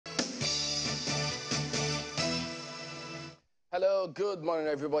Hello, good morning,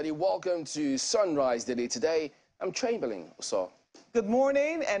 everybody. Welcome to Sunrise Daily. Today, I'm Chamberlain. So, good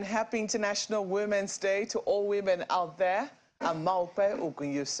morning and happy International Women's Day to all women out there. I'm Maupe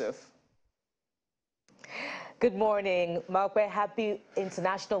Ogun Yusuf. Good morning, Maupe. Happy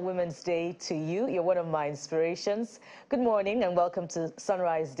International Women's Day to you. You're one of my inspirations. Good morning and welcome to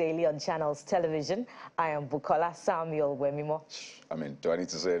Sunrise Daily on Channels Television. I am Bukola Samuel Wemimo. I mean, do I need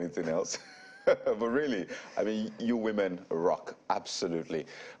to say anything else? But really, I mean, you women rock, absolutely.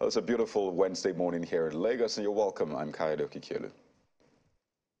 Well, it's a beautiful Wednesday morning here in Lagos, and you're welcome. I'm Kayode Okikiolu.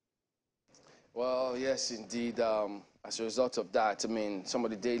 Well, yes, indeed. As a result of that, I mean, some of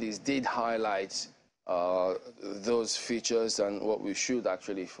the dailies did highlight those features and what we should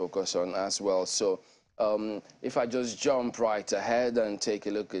actually focus on as well. So if I just jump right ahead and take a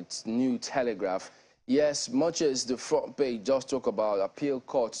look at New Telegraph, yes, much as the front page just talk about appeal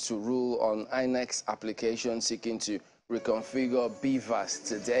courts to rule on INEC's application seeking to reconfigure BVAS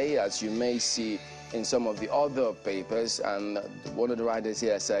today, as you may see in some of the other papers. And one of the writers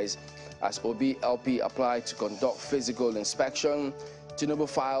here says, as OBLP applied to conduct physical inspection, Tinubu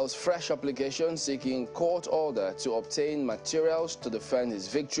files fresh application seeking court order to obtain materials to defend his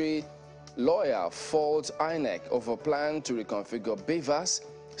victory. Lawyer faults INEC over plan to reconfigure BVAS,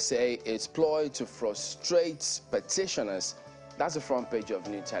 say it's ploy to frustrate petitioners. That's the front page of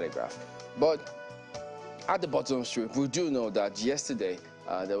New Telegraph. But at the bottom strip, we do know that yesterday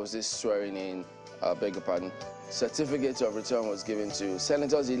there was this swearing in, beg your pardon, certificate of return was given to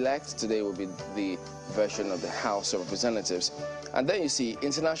senators-elect. Today will be the version of the House of Representatives. And then you see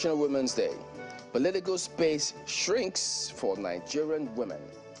International Women's Day. Political space shrinks for Nigerian women.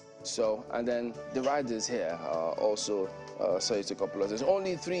 So, and then the writers here also say it's a couple of things.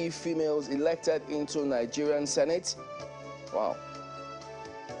 Only 3 females elected into Nigerian Senate. Wow.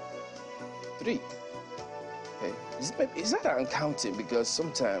 3. Okay. Is that uncounting? Because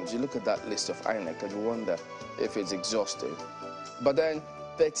sometimes you look at that list of INEC and you wonder if it's exhaustive. But then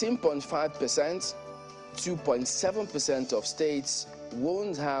 13.5%, 2.7% of states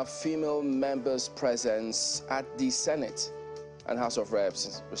won't have female members' presence at the Senate and House of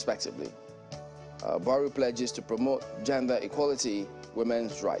Reps, respectively. Buhari pledges to promote gender equality,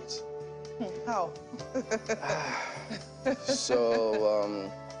 women's rights. How?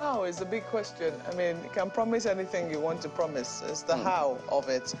 So, how is a big question. I mean, you can promise anything you want to promise. It's the how of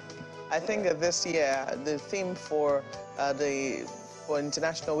it. I think that this year, the theme for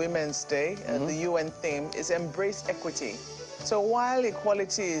International Women's Day, the UN theme, is embrace equity. So while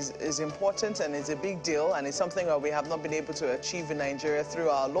equality is important and is a big deal and it's something that we have not been able to achieve in Nigeria through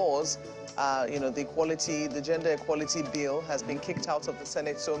our laws, you know, the gender equality bill has been kicked out of the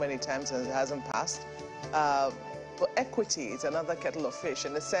Senate so many times and it hasn't passed. But equity is another kettle of fish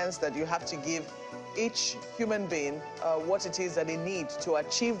in the sense that you have to give each human being what it is that they need to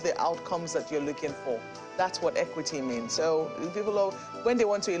achieve the outcomes that you're looking for. That's what equity means. So people, when they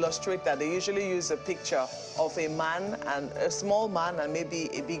want to illustrate that, they usually use a picture of a man and a small man and maybe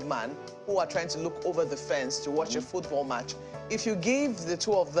a big man who are trying to look over the fence to watch a football match. If you gave the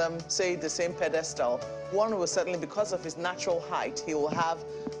two of them, say, the same pedestal, one will certainly, because of his natural height, he will have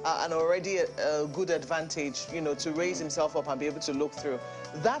an already good advantage, you know, to raise himself up and be able to look through.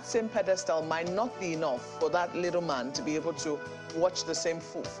 That same pedestal might not be enough for that little man to be able to watch the same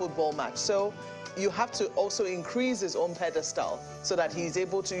football match. So you have to also increase his own pedestal so that he's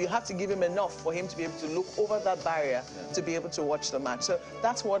able to, you have to give him enough for him to be able to look over that barrier to be able to watch the match. So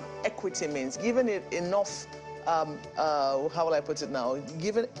that's what equity means, giving it enough, how will I put it now,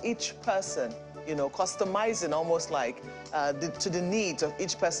 giving each person, you know, customizing almost like to the needs of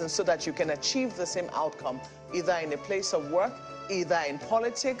each person so that you can achieve the same outcome, either in a place of work, either in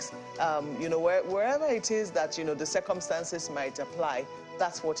politics, you know, wherever it is that, you know, the circumstances might apply.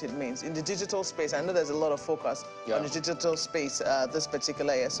 That's what it means. In the digital space, I know there's a lot of focus on the digital space this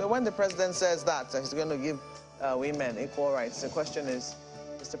particular year. So when the president says that he's going to give women equal rights, the question is,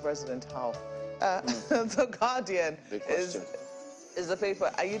 Mr. President, how? The Guardian is the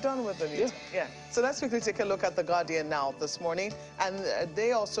paper. Are you done with the news? Yeah. So let's quickly take a look at the Guardian now this morning. And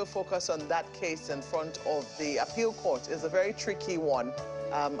they also focus on that case in front of the appeal court. It's a very tricky one.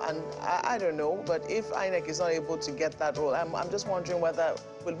 And I don't know, but if INEC is not able to get that role, I'm just wondering whether,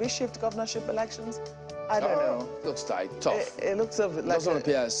 will we shift governorship elections? I don't know. Looks tight, tough. It looks a bit like... Doesn't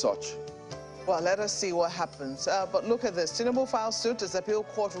appear as such. Well, let us see what happens. But look at this. Tinubu files suit as appeal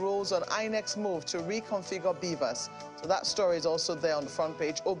court rules on INEC's move to reconfigure BVAS. So that story is also there on the front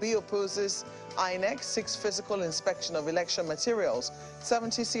page. Obi opposes INEC, seeks physical inspection of election materials.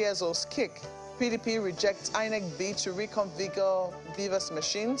 70 CSOs kick. PDP rejects INEC bid to reconfigure BVAS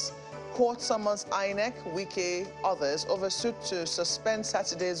machines. Court summons INEC, Wike, others over suit to suspend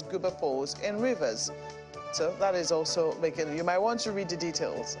Saturday's Guber polls in Rivers. So that is also making, you might want to read the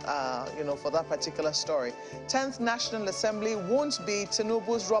details, for that particular story. 10th National Assembly won't be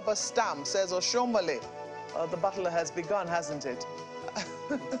Tinubu's rubber stamp, says Oshomole. The battle has begun, hasn't it?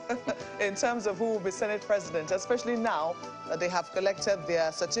 In terms of who will be Senate President, especially now that they have collected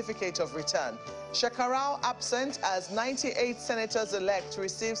their certificate of return. Shekarau absent as 98 senators-elect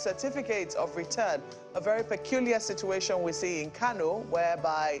receive certificates of return. A very peculiar situation we see in Kano,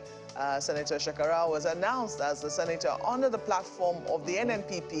 whereby Senator Shekarau was announced as the senator under the platform of the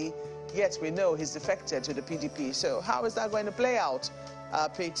NNPP, yet we know he's defected to the PDP. So how is that going to play out?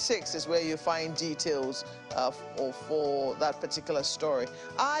 Page 6 is where you find details for that particular story.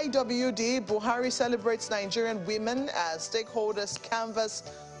 IWD, Buhari celebrates Nigerian women as stakeholders canvass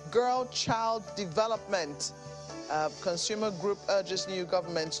girl-child development. Consumer group urges new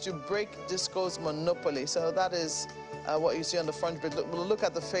government to break disco's monopoly. So that is what you see on the front. But we'll look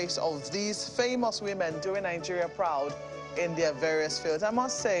at the face of these famous women doing Nigeria proud in their various fields. I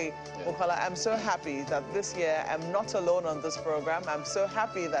must say, Bukola, I'm so happy that this year I'm not alone on this program. I'm so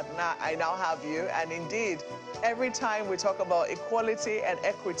happy that I now have you. And indeed, every time we talk about equality and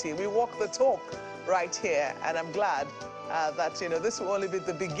equity, we walk the talk right here. And I'm glad that, this will only be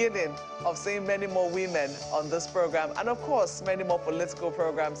the beginning of seeing many more women on this program. And of course, many more political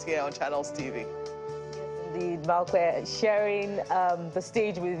programs here on Channels TV. Indeed, Malkwe, sharing the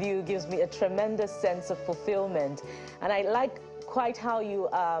stage with you gives me a tremendous sense of fulfillment. And I like quite how you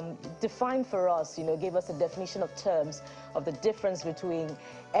define for us, gave us a definition of terms of the difference between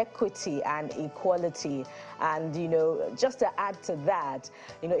equity and equality. And, just to add to that,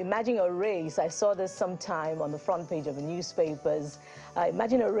 imagine a race. I saw this sometime on the front page of the newspapers.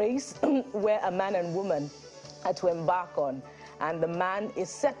 Imagine a race where a man and woman are to embark on, and the man is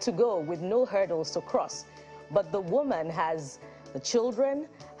set to go with no hurdles to cross. But the woman has the children,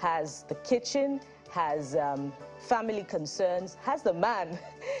 has the kitchen, has family concerns, has the man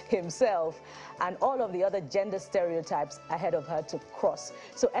himself, and all of the other gender stereotypes ahead of her to cross.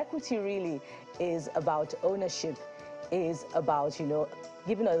 So equity really is about ownership, is about,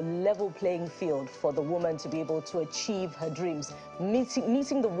 giving a level playing field for the woman to be able to achieve her dreams,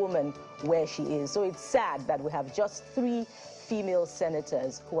 meeting the woman where she is. So it's sad that we have just 3 female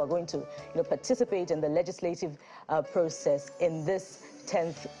senators who are going to participate in the legislative process in this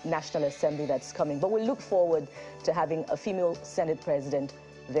 10th National Assembly that's coming. But we look forward to having a female Senate president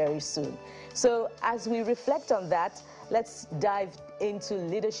very soon. So as we reflect on that, let's dive into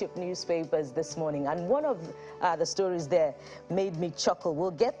leadership newspapers this morning. And one of the stories there made me chuckle.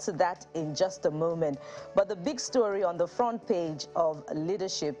 We'll get to that in just a moment. But the big story on the front page of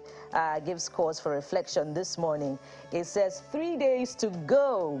leadership gives cause for reflection this morning. It says 3 days to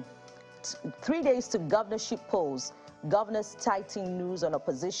go. 3 days to governorship polls. Governors citing news on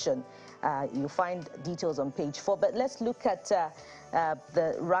opposition. You'll find details on page 4. But let's look at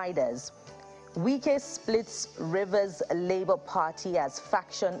the riders. Wike splits Rivers Labour Party as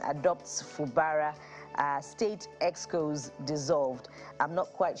faction adopts Fubara. State excos dissolved. I'm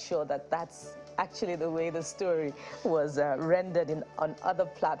not quite sure that that's actually the way the story was rendered on other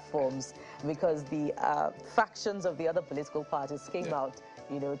platforms, because the factions of the other political parties came out,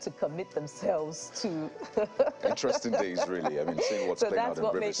 to commit themselves to... Interesting days, really. I mean, seeing what's playing out in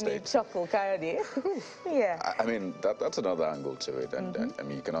River State. So that's what made me chuckle, Kayode. Yeah. I mean, that's another angle to it, and I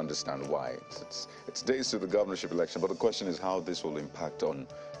mean, you can understand why. It's days to the governorship election, but the question is how this will impact on,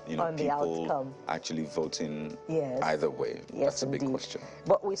 on people outcome. Actually voting yes. either way. Yes, that's a big indeed. question.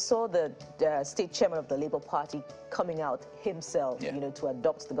 But we saw the state chairman of the Labour Party coming out himself, to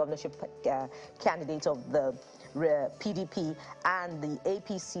adopt the governorship candidate of the PDP, and the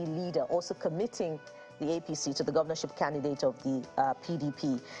APC leader also committing the APC to the governorship candidate of the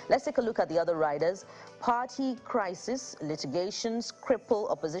PDP. Let's take a look at the other riders. Party crisis, litigations, cripple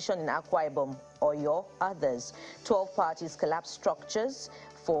opposition in Akwa Ibom, Oyo, others. 12 parties collapse structures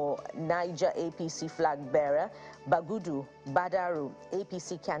for Niger APC flag bearer. Bagudu, Badaru,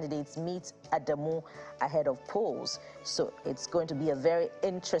 APC candidates meet Adamu ahead of polls. So it's going to be a very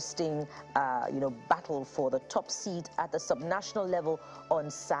interesting, battle for the top seat at the subnational level on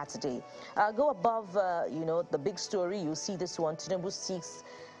Saturday. Go above, the big story. You'll see this one. Tinubu seeks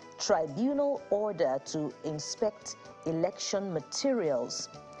tribunal order to inspect election materials.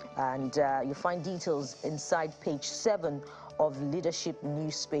 And you find details inside page 7 of leadership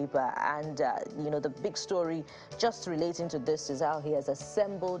newspaper. And the big story just relating to this is how he has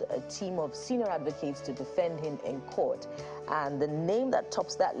assembled a team of senior advocates to defend him in court. And the name that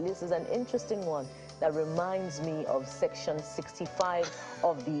tops that list is an interesting one. that reminds me of Section 65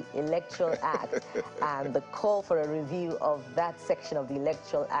 of the Electoral Act and the call for a review of that section of the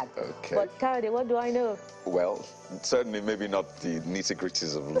Electoral Act. Okay. But, Kayode, what do I know? Well, certainly maybe not the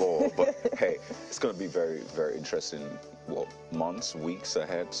nitty-gritties of law, but hey, it's going to be very, very interesting, months, weeks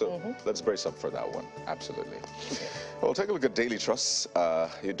ahead. So let's brace up for that one. Absolutely. Well, take a look at Daily Trust.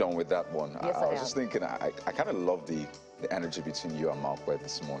 You're done with that one. Yes, I was just thinking, I kind of love the energy between you and Mark Webb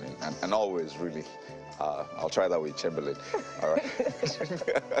this morning, and always really. I'll try that with Chamberlain. All right.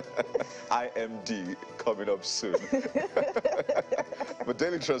 IMD coming up soon. But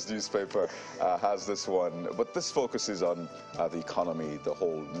Daily Trust newspaper has this one, but this focuses on the economy, the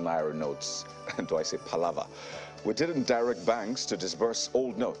whole Naira notes, do I say palaver. We didn't direct banks to disburse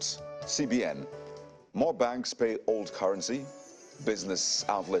old notes. CBN. More banks pay old currency. Business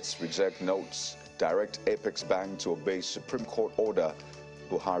outlets reject notes. Direct Apex Bank to obey Supreme Court order,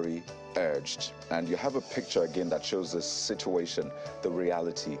 Buhari urged. And you have a picture again that shows this situation, the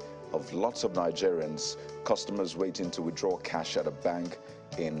reality of lots of Nigerians, customers waiting to withdraw cash at a bank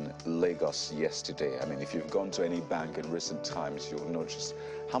in Lagos yesterday. I mean, if you've gone to any bank in recent times, you'll notice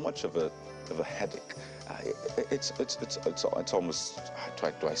how much of a headache. It's almost,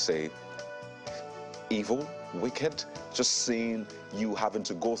 do I say, evil, wicked, just seeing you having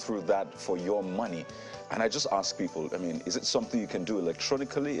to go through that for your money. And I just ask people, I mean, is it something you can do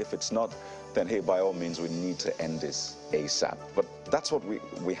electronically? If it's not, then hey, by all means, we need to end this ASAP. But that's what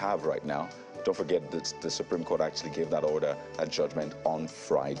we have right now. Don't forget that the Supreme Court actually gave that order, a judgment on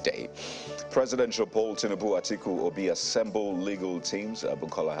Friday. Presidential poll, Tinubu, Atiku, Obi assemble legal teams.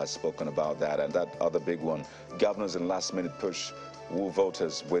 Bukola has spoken about that. And that other big one, governors in last-minute push woo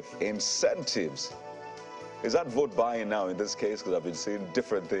voters with incentives. Is that vote buying now in this case? Because I've been seeing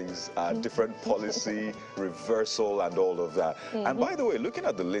different things, different policy, reversal, and all of that. And by the way, looking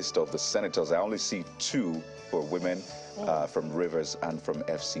at the list of the senators, I only see 2 for women from Rivers and from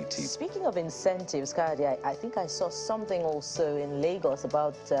FCT. Speaking of incentives, Kayode, I think I saw something also in Lagos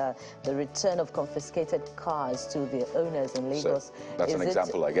about the return of confiscated cars to the owners in Lagos. So that's an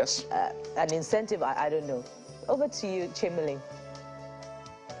example, I guess. An incentive, I don't know. Over to you, Chamberlain.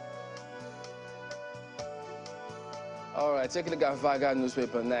 All right, take a look at Vanguard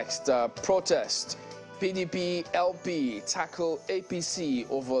newspaper next. Protest. PDP LP tackle APC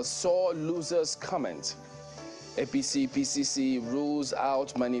over sore losers comment. APC PCC rules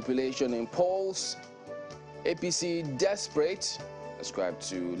out manipulation in polls. APC desperate, ascribed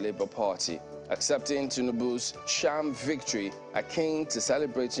to Labour Party, accepting Tinubu's sham victory akin to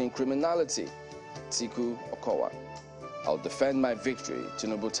celebrating criminality. Tiku Okowa. I'll defend my victory,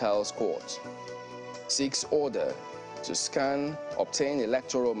 Tinubu tells court. Seeks order to scan, obtain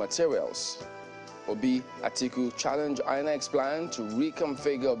electoral materials. Obi Atiku challenge INEC's plan to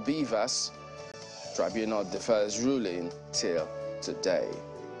reconfigure BVAS. Tribunal defers ruling till today.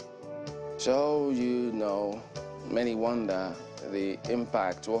 So, you know, many wonder the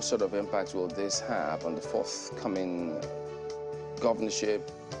impact, what sort of impact will this have on the forthcoming governorship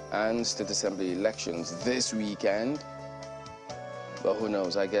and state assembly elections this weekend. But who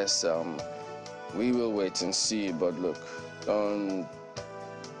knows, I guess we will wait and see. But look, don't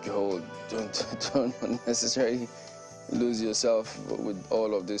necessarily lose yourself with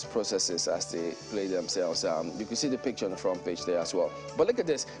all of these processes as they play themselves. You can see the picture on the front page there as well. But look at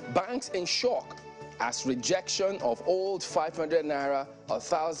this, banks in shock as rejection of old 500 naira,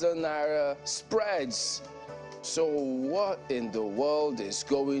 1,000 naira spreads. So what in the world is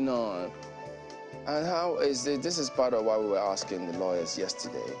going on? And how is this is part of why we were asking the lawyers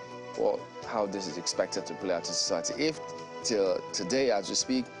yesterday, how this is expected to play out in society. If till today, as we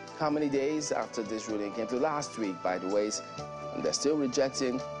speak, how many days after this ruling came to last week, by the way, and they're still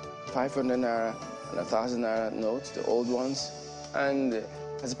rejecting 500 naira and 1,000 naira notes, the old ones. And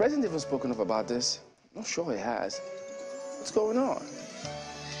has the president even spoken up about this? I'm not sure he has. What's going on?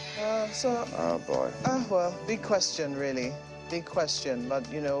 Oh boy. Well, big question, really. Big question.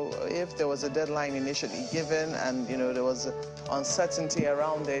 But, you know, if there was a deadline initially given and, you know, there was uncertainty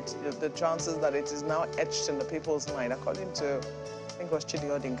around it, the chances that it is now etched in the people's mind, according to, I think it was Chidi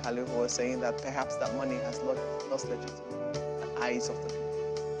Odinkalu who was saying that perhaps that money has lost legitimacy in the eyes of the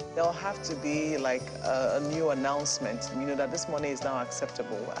people. There'll have to be like a new announcement, you know, that this money is now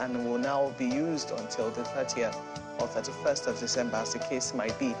acceptable and will now be used until the 30th or 31st of December, as the case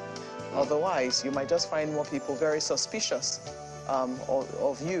might be. Otherwise, you might just find more people very suspicious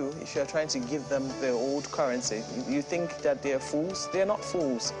of you if you're trying to give them the old currency. You think that they're fools? They're not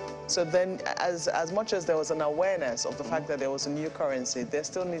fools. So then, as much as there was an awareness of the fact that there was a new currency, there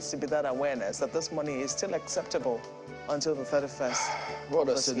still needs to be that awareness that this money is still acceptable until the 31st. What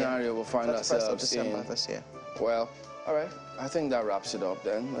a scenario we'll find ourselves of December in. this year. Well, all right. I think that wraps it up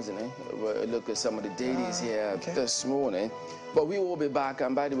then, doesn't it? We'll look at some of the dailies here this morning. But we will be back.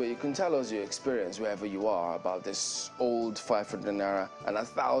 And by the way, you can tell us your experience wherever you are about this old 500 naira and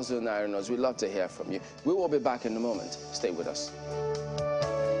 1,000 naira notes. We'd love to hear from you. We will be back in a moment. Stay with us.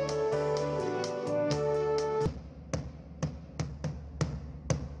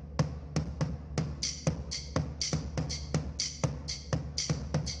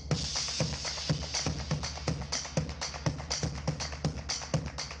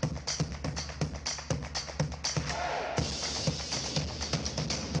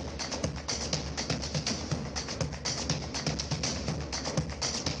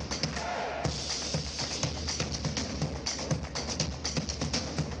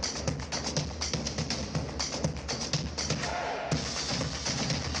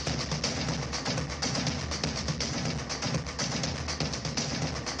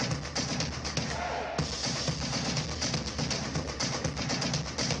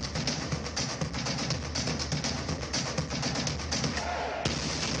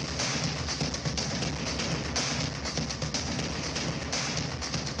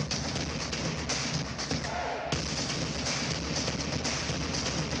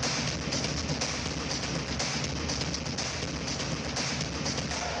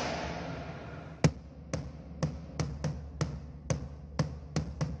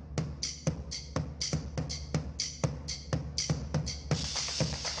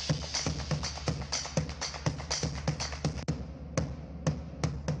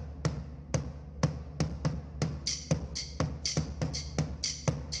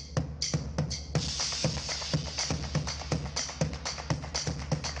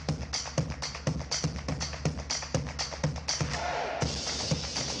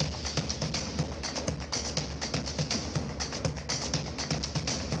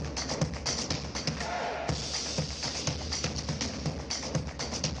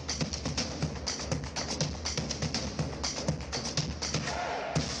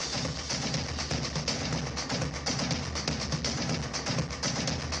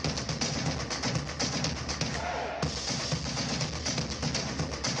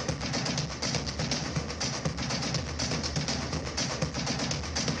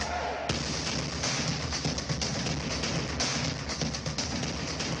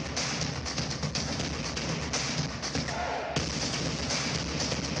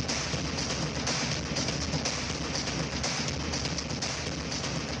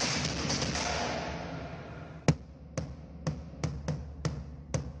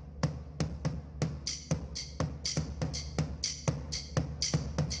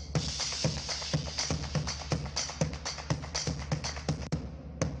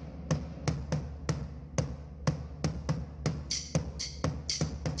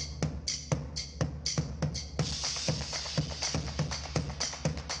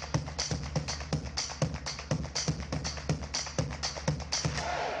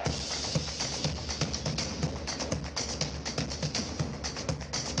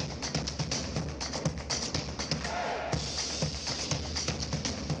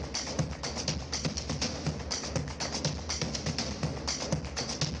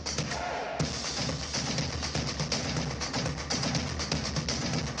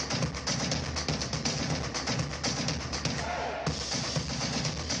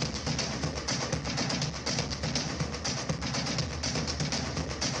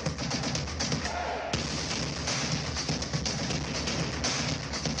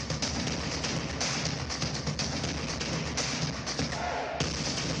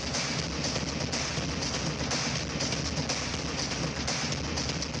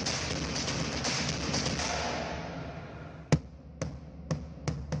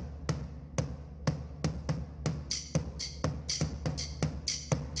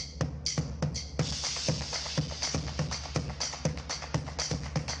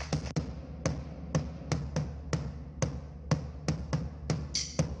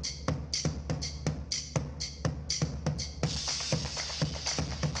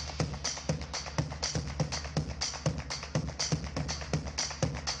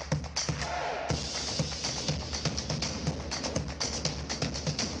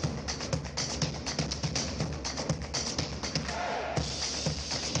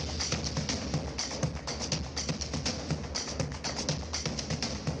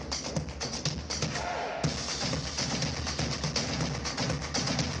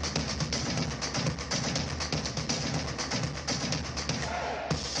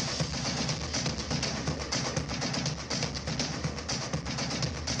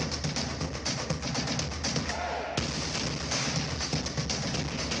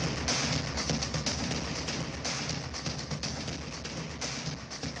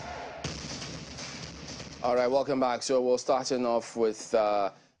 All right, welcome back. So we're starting off with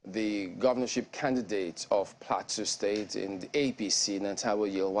the governorship candidate of Plateau State in the APC,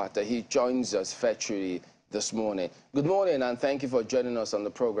 Nasarawa Yilwata. He joins us virtually this morning. Good morning, and thank you for joining us on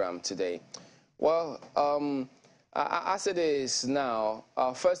the program today. Well, as it is now,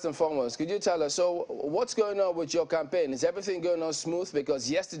 first and foremost, could you tell us, so what's going on with your campaign? Is everything going on smooth?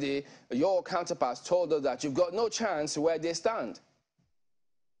 Because yesterday, your counterparts told us that you've got no chance where they stand.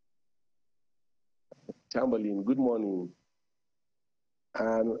 Chamberlain, good morning.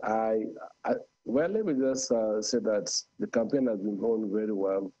 And well, let me just say that the campaign has been going very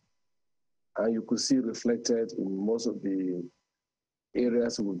well. And you could see reflected in most of the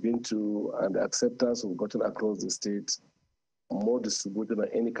areas we've been to and the acceptance we've gotten across the state, more distributed than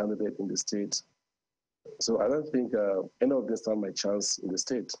any candidate in the state. So I don't think any of them stand my chance in the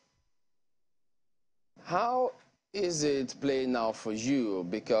state. How is it playing now for you?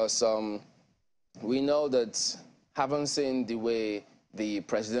 Because we know that, having seen the way the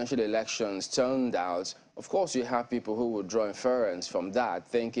presidential elections turned out, of course you have people who would draw inference from that,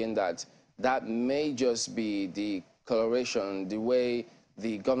 thinking that that may just be the coloration, the way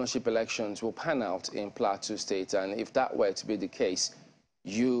the governorship elections will pan out in Plateau State. And if that were to be the case,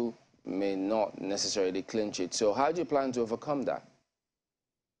 you may not necessarily clinch it. So how do you plan to overcome that?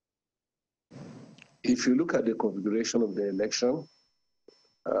 If you look at the configuration of the election,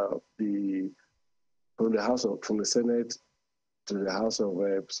 from the Senate to the House of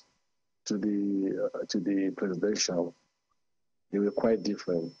Reps to the presidential, they were quite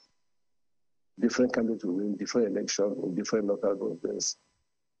different. Different candidates will win different elections in different local governments.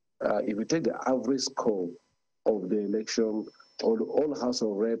 If you take the average score of the election, or the all House of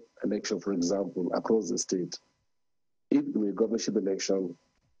Rep election, for example, across the state, if it were a governorship election,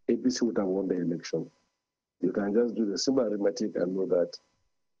 APC would have won the election. You can just do the simple arithmetic and know that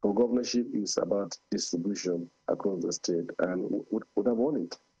for governorship is about distribution across the state, and would have won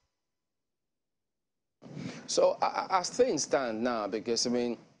it. So as things stand now, because, I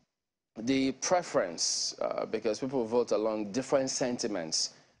mean, the preference, because people vote along different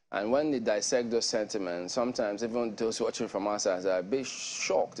sentiments, and when they dissect those sentiments, sometimes even those watching from outside are a bit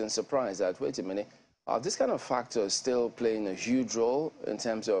shocked and surprised that, wait a minute, are these kind of factors still playing a huge role in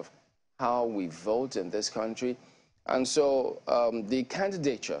terms of how we vote in this country? And so the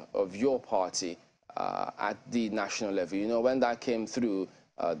candidature of your party at the national level, you know, when that came through,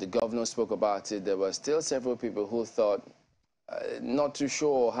 the governor spoke about it, there were still several people who thought not too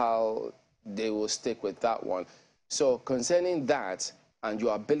sure how they will stick with that one. So concerning that and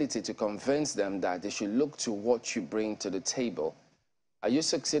your ability to convince them that they should look to what you bring to the table, are you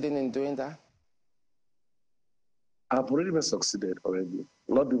succeeding in doing that? I've already been succeeded already.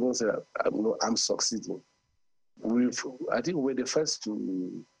 Not even say I'm succeeding. I think we're the first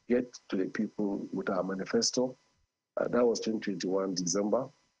to get to the people with our manifesto. That was 2021 December.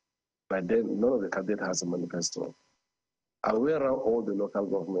 By then, none of the candidates has a manifesto. I went around all the local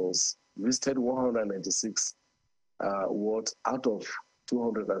governments, visited 196 wards out of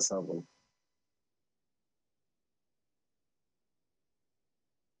 207.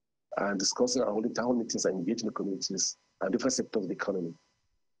 And discussing our town meetings and engaging the communities and different sectors of the economy.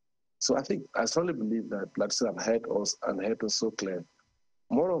 So I strongly believe that Plateau have heard us and heard us so clear.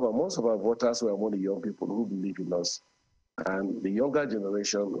 Moreover, most of our voters were among the young people who believe in us. And the younger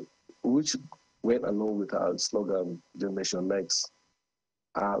generation, which went along with our slogan, Generation Next,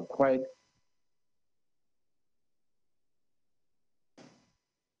 are quite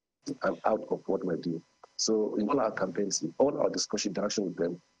out of what we're doing. So in all our campaigns, in all our discussion, interaction with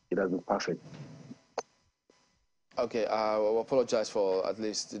them, it has been perfect. Okay, I will apologize for at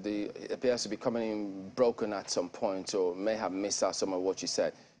least it appears to be coming in broken at some point, or may have missed out some of what you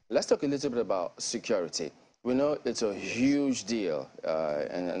said. Let's talk a little bit about security. We know it's a huge deal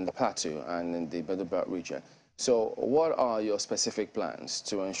in the Plateau and in the Middle Belt region. So what are your specific plans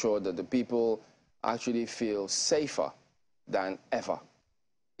to ensure that the people actually feel safer than ever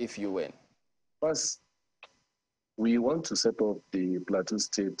if you win? First, we want to set up the Plateau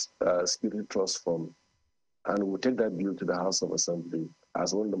State Security Trust Fund, and we'll take that bill to the House of Assembly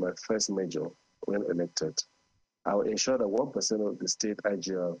as one of my first measure when elected. I will ensure that 1% of the state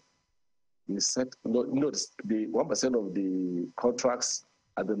IGR is set, the 1% of the contracts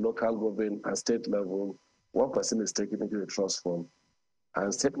at the local government and state level, 1% is taken into the trust fund.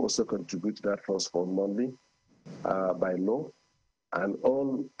 And state also contribute to that trust fund monthly by law. And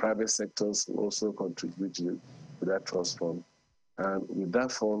all private sectors will also contribute to that trust fund. And with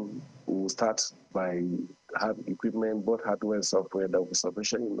that fund, we will start by having equipment, both hardware and software, that will be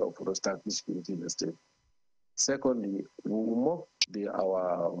sufficient enough for the start security in the state. Secondly, we will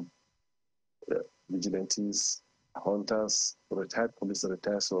move vigilantes, hunters, retired police,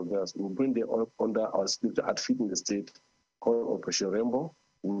 retired soldiers. We'll bring them all under our spiritual outfit in the state called Operation Rainbow.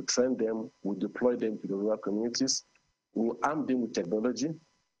 We'll train them, we'll deploy them to the rural communities, we'll arm them with technology,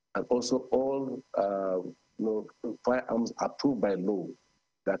 and also all firearms approved by law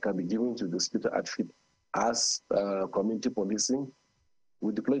that can be given to the spiritual outfit as community policing.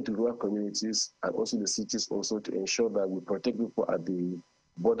 We deploy to rural communities and also the cities also to ensure that we protect people at the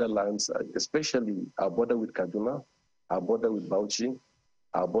borderlands, especially our border with Kaduna, our border with Bauchi,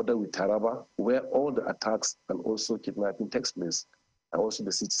 our border with Taraba, where all the attacks and also kidnapping takes place, and also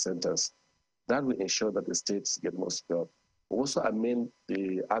the city centers. That will ensure that the states get more secure. Also amend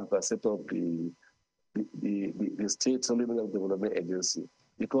the act that set up the State Solidarity Development Agency,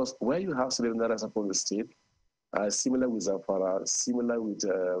 because where you have solidarity upon the state, similar with Zamfara, similar with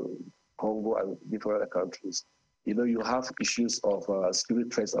Congo and different other countries, you have issues of security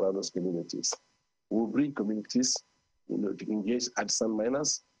threats around those communities. We'll bring communities, to engage artisan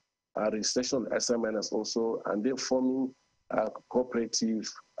miners, registration of artisan miners also, and they're forming cooperative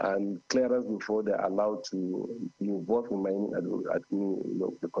and clearance before they're allowed to be involved in mining at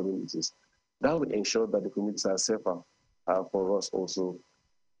the communities. That will ensure that the communities are safer for us also.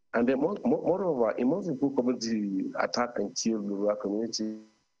 And then moreover, in most people community attack and kill the rural community,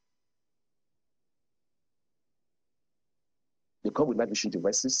 they come with night vision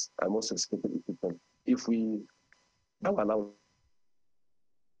devices and most sophisticated equipment. If we now allow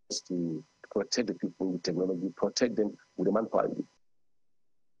us to protect the people with technology, protect them with the manpower,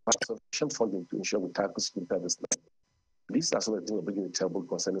 sufficient funding to ensure we tackle security at this level. These are some of the things we're bringing to the table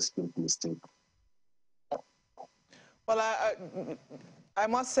concerning security in the state. Well, I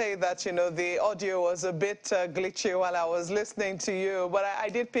must say that, the audio was a bit glitchy while I was listening to you, but I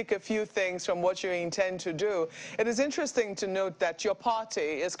did pick a few things from what you intend to do. It is interesting to note that your party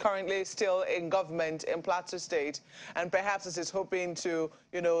is currently still in government in Plateau State, and perhaps it is hoping to,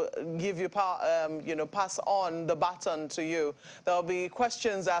 give you, pass on the baton to you. There will be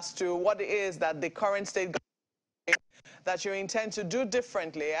questions as to what it is that the current state government that you intend to do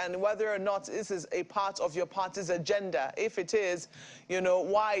differently, and whether or not this is a part of your party's agenda. If it is,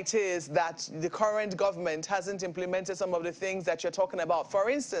 why it is that the current government hasn't implemented some of the things that you're talking about.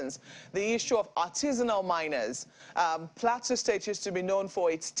 For instance, the issue of artisanal miners. Plateau State used to be known for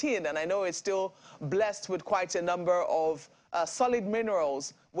its tin, and I know it's still blessed with quite a number of solid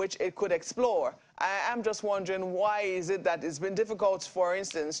minerals which it could explore. I am just wondering, why is it that it's been difficult, for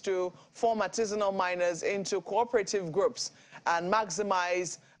instance, to form artisanal miners into cooperative groups and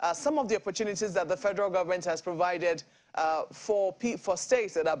maximize some of the opportunities that the federal government has provided for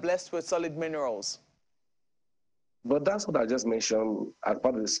states that are blessed with solid minerals? But that's what I just mentioned as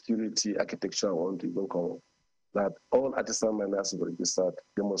part of the security architecture I want to even cover, that all artisanal miners will be registered,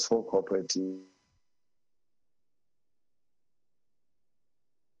 they must form cooperative.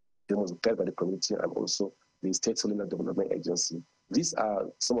 They must be guided by the community and also the State Solidarity Development Agency. These are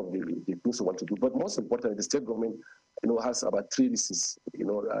some of the things we want to do. But most importantly, the state government, has about 3 leases, 2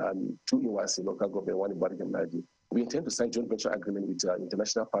 in Wasi, local government, 1 in Bariganaji. We intend to sign joint venture agreement with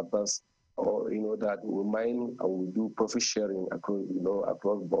international partners, or that we mine and we do profit sharing across,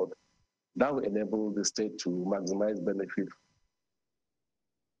 across board. That will enable the state to maximize benefit.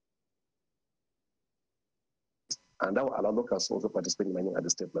 And that will allow locals to also participate in mining at the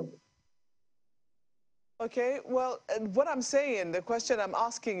state level. Okay, well, what I'm saying, the question I'm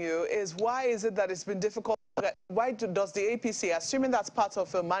asking you is, why is it that it's been difficult? Why does the APC, assuming that's part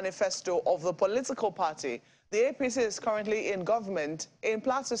of a manifesto of the political party, the APC is currently in government in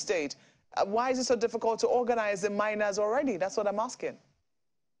Plateau State, why is it so difficult to organize the miners already? That's what I'm asking.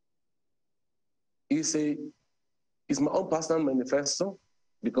 It's my own personal manifesto,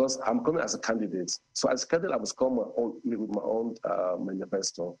 because I'm coming as a candidate. So as a candidate, I must come with my own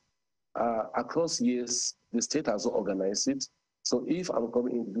manifesto. Across years, the state has organized it. So if I'm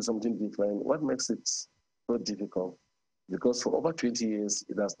coming in to do something different, what makes it so difficult? Because for over 20 years,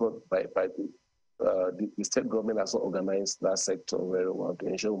 it has not, the state government has not organized that sector very well to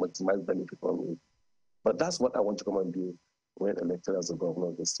ensure we maximize benefit from it. But that's what I want to come and do when elected as a governor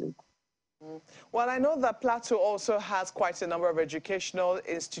of the state. Well, I know that Plateau also has quite a number of educational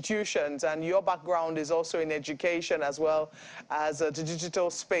institutions, and your background is also in education as well as the digital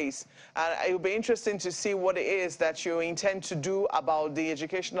space. And it will be interesting to see what it is that you intend to do about the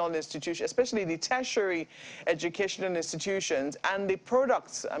educational institution, especially the tertiary educational institutions and the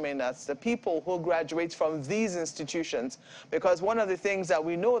products, that's the people who graduate from these institutions. Because one of the things that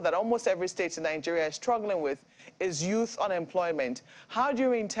we know that almost every state in Nigeria is struggling with is youth unemployment. How do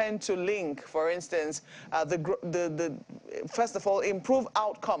you intend to link link, for instance, first of all, improve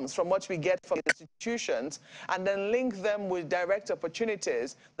outcomes from what we get from institutions, and then link them with direct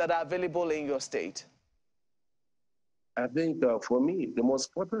opportunities that are available in your state? I think for me, the most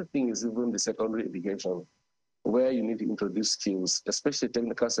important thing is even the secondary education, where you need to introduce skills, especially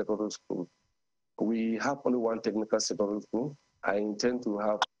technical secondary school. We have only one technical secondary school. I intend to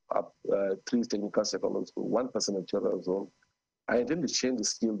have 3 technical secondary school, 1% of children zone. I intend to change the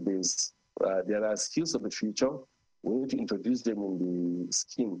skill base. There are skills of the future. We need to introduce them in the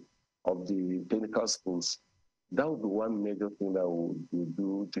scheme of the technical schools. That would be one major thing that we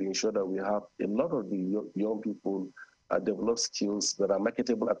do to ensure that we have a lot of the young people develop skills that are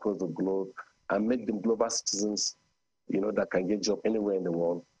marketable across the globe and make them global citizens, that can get job anywhere in the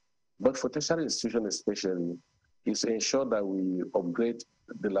world. But for tertiary institutions especially, is to ensure that we upgrade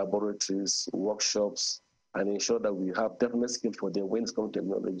the laboratories, workshops, and ensure that we have definite skill for them when it comes to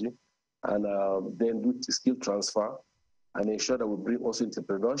technology, and then do skill transfer, and ensure that we bring also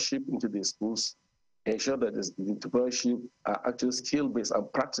entrepreneurship into the schools, ensure that the entrepreneurship are actually skill-based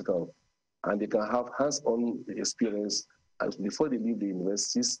and practical, and they can have hands-on experience, and before they leave the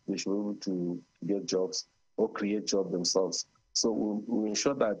universities, they should be able to get jobs or create jobs themselves. So we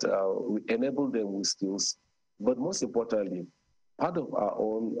ensure that we enable them with skills, but most importantly, part of our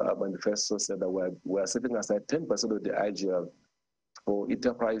own manifesto said that we are setting aside 10% of the IGL for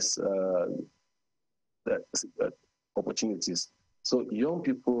enterprise opportunities. So young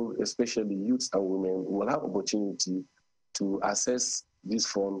people, especially youths and women, will have opportunity to access this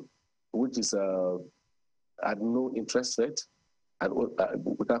fund, which is at no interest rate and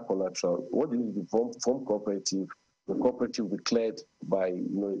without collateral. What do you need to form cooperative? The cooperative will be cleared by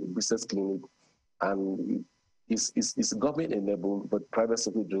business clinic, and it's government enabled but private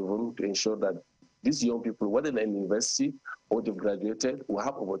sector driven to ensure that these young people, whether they're in university or they've graduated, will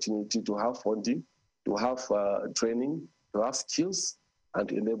have opportunity to have funding, to have training, to have skills, and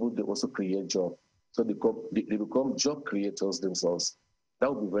to enable them also create jobs. So they become job creators themselves.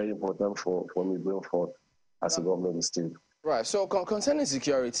 That would be very important for me going forward as a governor of the state. Right. So concerning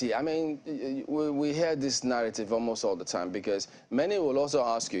security, I mean, we hear this narrative almost all the time, because many will also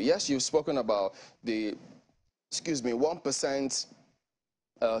ask you, yes, you've spoken about the, 1%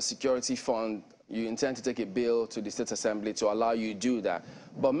 security fund. You intend to take a bill to the State Assembly to allow you to do that.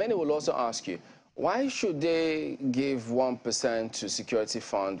 But many will also ask you, why should they give 1% to security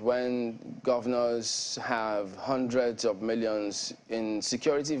fund when governors have hundreds of millions in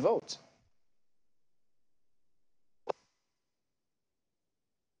security votes?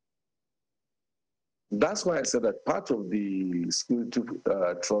 That's why I said that part of the security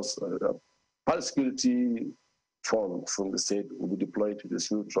trust, part of security fund from the state will be deployed to the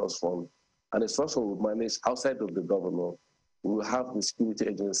security trust fund, and the trust fund will manage outside of the governor. We will have the security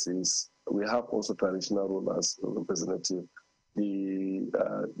agencies. We have also traditional rulers, representative, the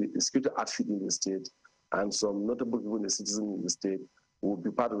security outfit in the state, and some notable people in the citizen in the state will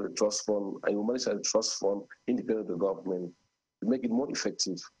be part of the trust fund, and will manage the trust fund independent of the government to make it more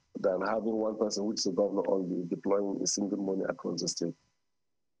effective than having one person, which is the governor, only deploying a single money across the state.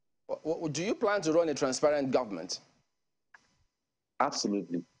 Do you plan to run a transparent government?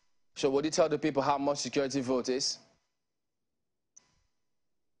 Absolutely. So would you tell the people how much security vote is?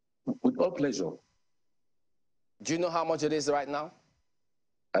 With all pleasure. Do you know how much it is right now?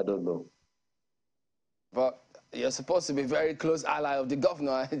 I don't know. But you're supposed to be very close ally of the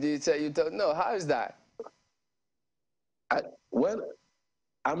governor. You don't know. How is that? Well,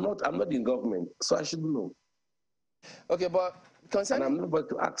 I'm not in government, so I should know. Okay, but concerning... And I'm not going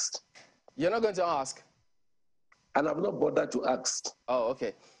to ask. You're not going to ask? And I'm not bothered to ask. Oh,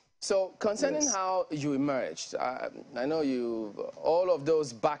 okay. So concerning how you emerged, I know all of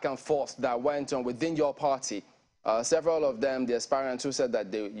those back and forth that went on within your party, several of them, the aspirants who said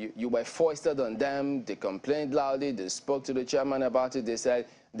that you were foisted on them, they complained loudly, they spoke to the chairman about it, they said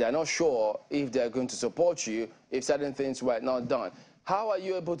they're not sure if they're going to support you if certain things were not done. How are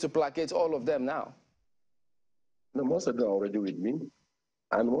you able to placate all of them now? No, most of them are already with me.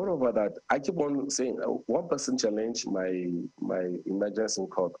 And moreover that, I keep on saying, one person challenged my emergence in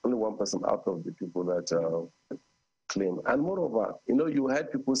court, only one person out of the people that claim. And moreover, you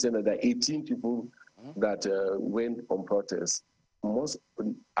had people saying that there are 18 people that went on protest.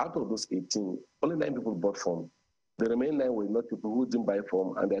 Out of those 18, only 9 people bought form. The remaining 9 were not people who didn't buy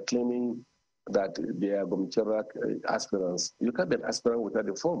form, and they're claiming that they are gubernatorial aspirants. You can't be an aspirant without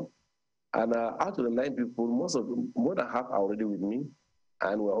the form. And out of the 9 people, more than half are already with me,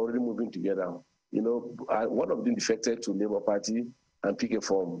 and we're already moving together. One of them defected to Labour Party and picked a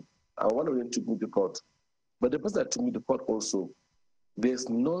form, and one of them took me to court. But the person that took me to court also, there's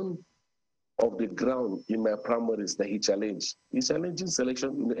none of the ground in my primaries that he challenged. He challenged the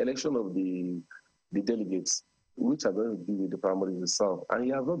election of the delegates, which are going to do with the primaries itself. And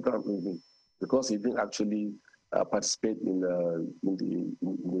he has not done anything because he didn't actually participate in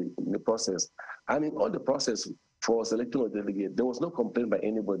the process. And in all the process for selecting a delegate, there was no complaint by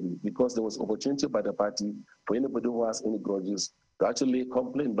anybody because there was opportunity by the party for anybody who has any grudges to actually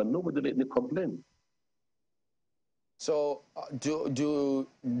complain, but nobody let me complain. So do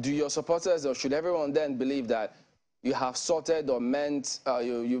your supporters, or should everyone then believe that you have sorted or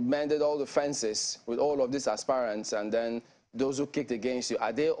you've mended all the fences with all of these aspirants, and then those who kicked against you,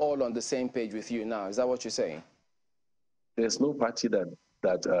 are they all on the same page with you now? Is that what you're saying? There's no party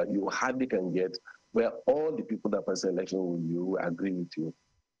that you hardly can get where all the people that pass the election with you agree with you.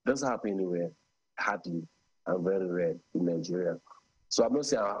 It doesn't happen anywhere, hardly, and very rare in Nigeria. So I'm not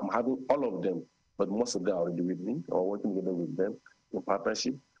saying I'm having all of them, but most of them are already with me or working together with them in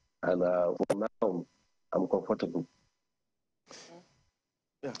partnership. And for now, I'm comfortable.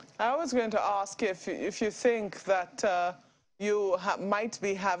 Yeah. I was going to ask if you think that you might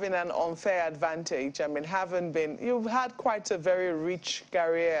be having an unfair advantage. I mean, you've had quite a very rich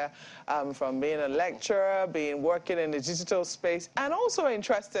career from being a lecturer, working in the digital space, and also,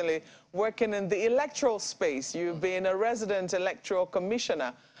 interestingly, working in the electoral space. You've been a resident electoral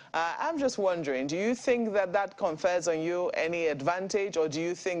commissioner. I'm just wondering, do you think that confers on you any advantage, or do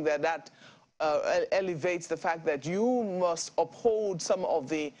you think that elevates the fact that you must uphold some of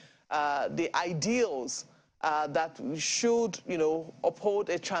the ideals that should, uphold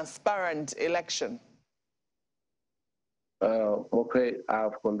a transparent election? Okay,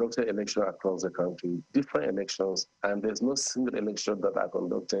 I've conducted elections across the country, different elections, and there's no single election that I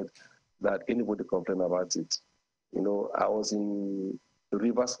conducted that anybody complained about it. I was in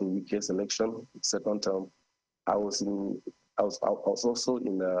Rivers for UK's election, second term. I was also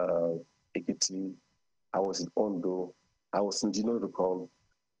in Ekiti. I was in Ondo. I was in Gino Recall.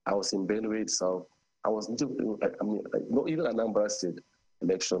 I was in Benue itself. I was not even an Anambra State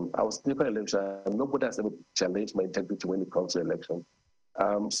election. I was in different election, and nobody has ever challenged my integrity when it comes to election.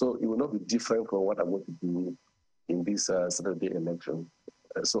 So it will not be different from what I'm going to do in this Saturday election.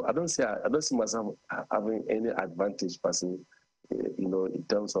 So I don't see myself having any advantage, personally, in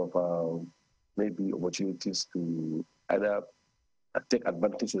terms of maybe opportunities to either take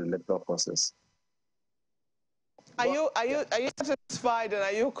advantage of the electoral process. Are you satisfied and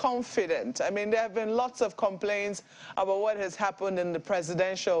are you confident? I mean, there have been lots of complaints about what has happened in the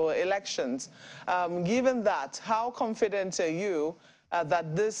presidential elections. Given that, how confident are you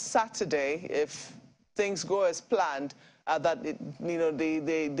that this Saturday, if things go as planned, that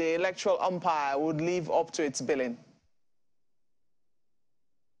the electoral umpire would live up to its billing?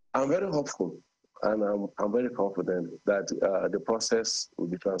 I'm very hopeful, and I'm very confident that the process will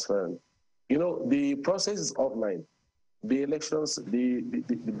be transparent. The process is offline. The elections, the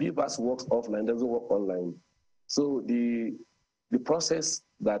BVAS works offline, doesn't work online. So the process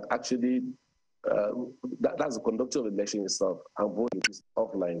that actually, that's the conductor of the election itself, and voting is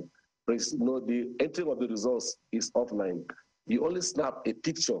offline. The entry of the results is offline. You only snap a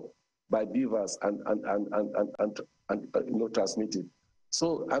picture by BVAS and transmit it.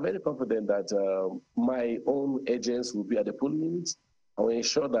 So I'm very confident that my own agents will be at the polling units. I will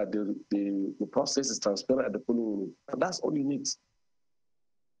ensure that the process is transparent at the polling unit. And that's all you need.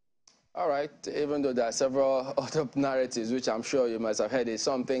 All right. Even though there are several other narratives, which I'm sure you must have heard, is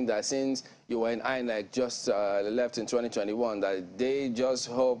something that since you were in INEC, just left in 2021, that they just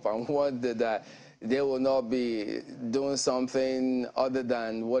hope and wonder that they will not be doing something other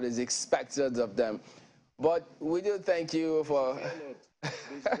than what is expected of them. But we do thank you for...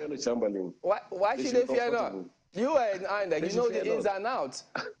 Why should they fear not? You were in INEC, you know the ins and outs.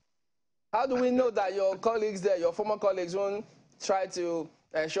 How do we know that your colleagues there, your former colleagues, won't try to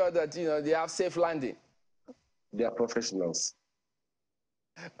ensure that they have safe landing? They are professionals.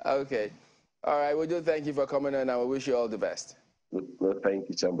 Okay. All right, we do thank you for coming in, and we wish you all the best. Well, thank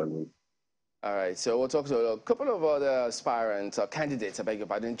you, Chamberlain. All right, so we'll talk to a couple of other aspirants, or candidates, I beg your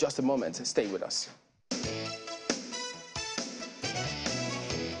pardon, in just a moment. Stay with us.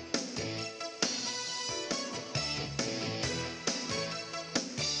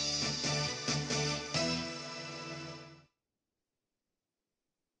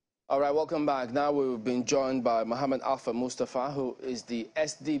 All right, welcome back. Now we've been joined by Mohammed Alpha Mustafa, who is the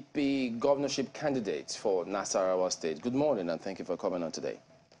SDP governorship candidate for Nasarawa State. Good morning, and thank you for coming on today.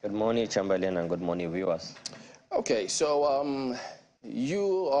 Good morning, Chamberlain, and good morning, viewers. Okay, so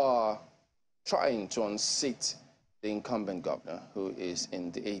you are trying to unseat the incumbent governor, who is in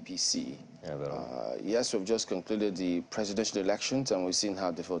the APC. Yeah, yes, we've just concluded the presidential elections, and we've seen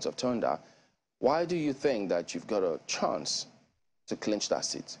how the votes have turned out. Why do you think that you've got a chance to clinch that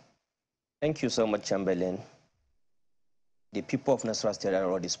seat? Thank you so much, Chamberlain. The people of Nasarawa State have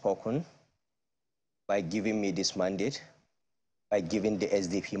already spoken by giving me this mandate, by giving the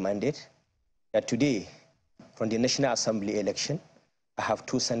SDP mandate, that today, from the National Assembly election, I have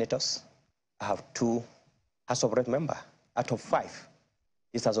 2 senators, I have 2 House of Rep members out of 5.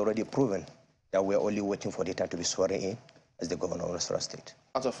 This has already proven that we're only waiting for the time to be sworn in as the governor of Nasarawa State.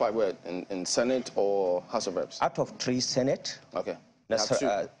 Out of 5, where? In Senate or House of Reps? Out of 3 Senate, okay.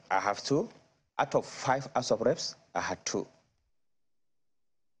 I have 2. Out of 5 House of Reps, I had 2.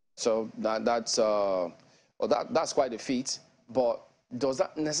 So that's quite a feat. But does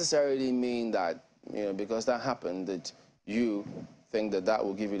that necessarily mean that, you know, because that happened, that you think that that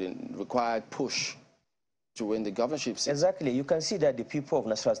will give you the required push to win the governorship seat? Exactly. You can see that the people of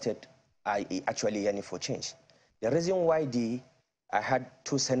Nasarawa State are actually yearning for change. The reason why I had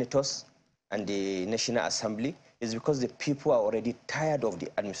 2 senators and the National Assembly is because the people are already tired of the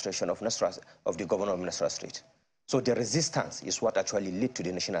administration of the governor of Nasarawa State. So the resistance is what actually led to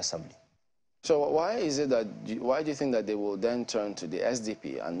the National Assembly. So why is it that, why do you think that they will then turn to the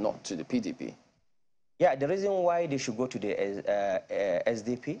SDP and not to the PDP? Yeah, the reason why they should go to the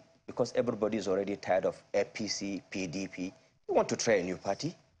SDP, because everybody is already tired of APC, PDP. They want to try a new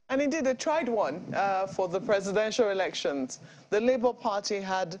party. And indeed, they tried one for the presidential elections. The Labour Party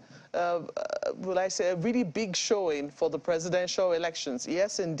had, will I say, a really big showing for the presidential elections.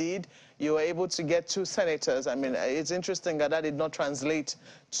 Yes, indeed, you were able to get 2 senators. I mean, it's interesting that that did not translate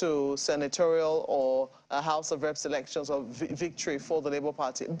to senatorial or House of Reps elections or victory for the Labour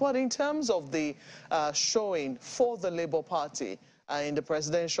Party. But in terms of the showing for the Labour Party in the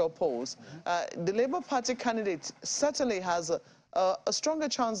presidential polls, the Labour Party candidate certainly has a stronger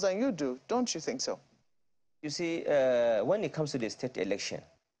chance than you do, don't you think so? You see, when it comes to the state election,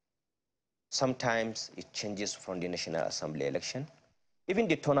 sometimes it changes from the National Assembly election. Even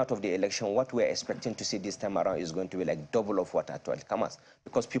the turnout of the election, what we're expecting to see this time around is going to be like double of what actually comes,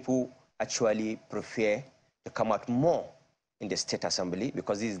 because people actually prefer to come out more in the state assembly,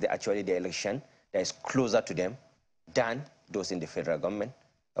 because this is actually the election that is closer to them than those in the federal government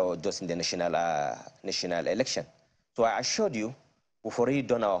or those in the national election. So I assured you, we've already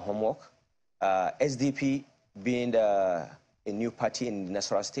done our homework. SDP, being a new party in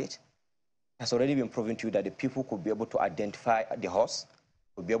Nasarawa State, has already been proven to you that the people could be able to identify the horse,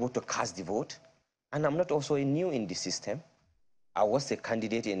 could be able to cast the vote. And I'm not also new in the system. I was a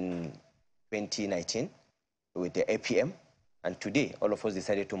candidate in 2019 with the APM, and today all of us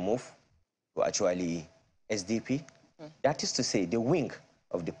decided to move to actually SDP. That is to say, the wing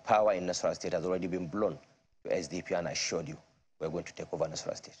of the power in Nasarawa State has already been blown to SDP, and I assured you we're going to take over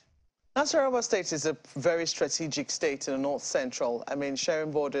Nasarawa State. Nasarawa State is a very strategic state in the north central. I mean, sharing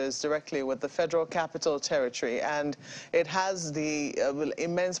borders directly with the Federal Capital Territory, and it has the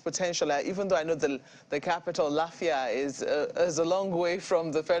immense potential. Even though I know the capital, Lafia, is a long way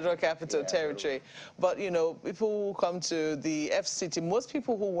from the Federal Capital Territory, but you know, people who come to the FCT, most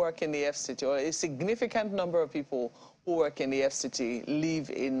people who work in the FCT, or a significant number of people who work in the FCT live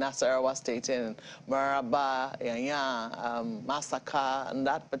in Nasarawa State, in Maraba, Yanya, Masaka, and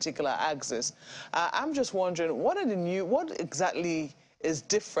that particular axis. I'm just wondering, what exactly is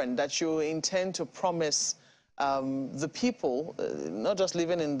different that you intend to promise the people, not just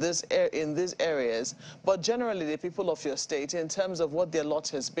living in these areas, but generally the people of your state, in terms of what their lot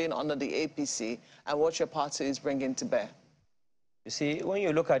has been under the APC and what your party is bringing to bear? You see, when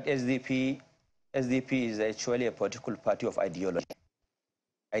you look at SDP is actually a political party of ideology.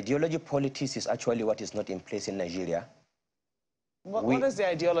 Ideology politics is actually what is not in place in Nigeria. What is the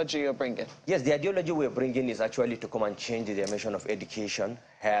ideology you're bringing? Yes, the ideology we're bringing is actually to come and change the dimension of education,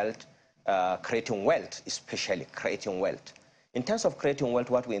 health, creating wealth, especially creating wealth. In terms of creating wealth,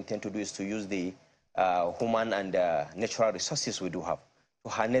 what we intend to do is to use the human and natural resources we do have, to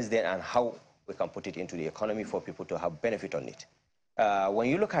harness them and how we can put it into the economy for people to have benefit on it. When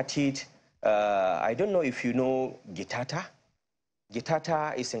you look at it, I don't know if you know Gitata.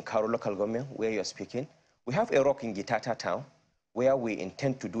 Gitata is in Karo local government where you're speaking. We have a rock in Gitata town where we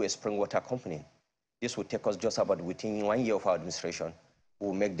intend to do a spring water company. This will take us just about within 1 year of our administration.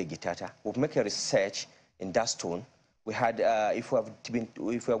 We'll make the Gitata. We'll make a research in that stone. We had, if we are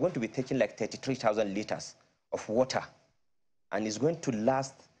going to be taking like 33,000 liters of water, and it's going to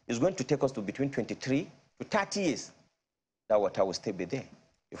last, it's going to take us to between 23 to 30 years. That water will still be there.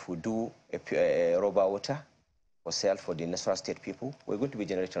 If we do a rubber water for sale for the Nasarawa State people, we're going to be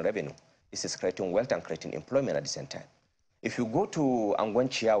generating revenue. This is creating wealth and creating employment at the same time. If you go to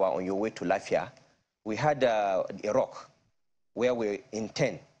Angwan-Chiawa on your way to Lafia, we had a rock where we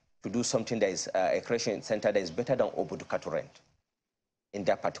intend to do something that is a creation center that is better than Obuduka to rent in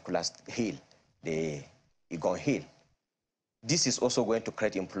that particular hill, the Igon Hill. This is also going to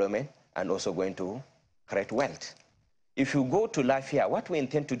create employment and also going to create wealth. If you go to Lafia, what we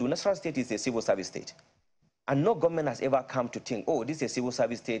intend to do, Nasarawa State is a civil service state. And no government has ever come to think, oh, this is a civil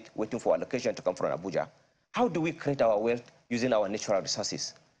service state waiting for allocation to come from Abuja. How do we create our wealth using our natural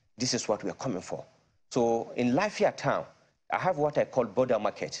resources? This is what we are coming for. So in Lafia town, I have what I call border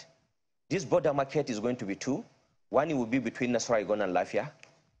market. This border market is going to be two. One, it will be between Nasarawa, Igon, and Lafia.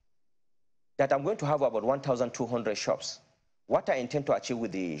 That I'm going to have about 1,200 shops. What I intend to achieve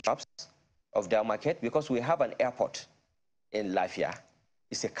with the shops of their market, because we have an airport in Lafia,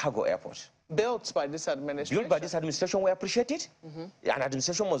 it's a cargo airport. Built by this administration. Built by this administration, we appreciate it. An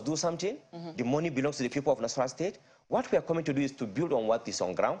administration must do something. The money belongs to the people of Nasarawa State. What we are coming to do is to build on what is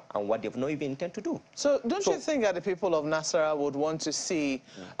on ground and what they've not even intend to do. So don't you think that the people of Nasarawa would want to see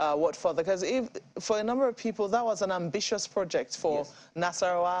what further? Because for a number of people, that was an ambitious project for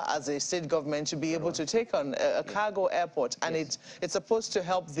Nasarawa as a state government to be able to take on a cargo airport. And it's supposed to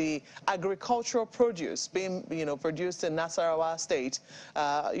help the agricultural produce being, produced in Nasarawa State,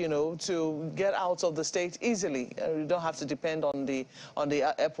 to get out of the state easily. You don't have to depend on the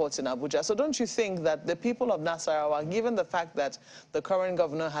airports in Abuja. So don't you think that the people of Nasarawa, given the fact that the current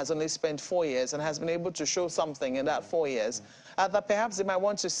governor has only spent 4 years and has been able to show something in that 4 years, that perhaps they might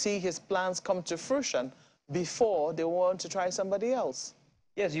want to see his plans come to fruition before they want to try somebody else?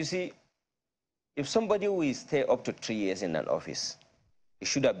 Yes, you see, if somebody will stay up to 3 years in an office, he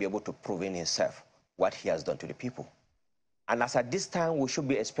should be able to prove in himself what he has done to the people. And as at this time, we should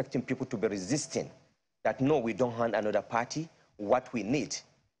be expecting people to be resisting that, no, we don't want another party. What we need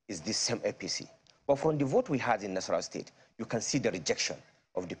is this same APC. But from the vote we had in Nasarawa State, you can see the rejection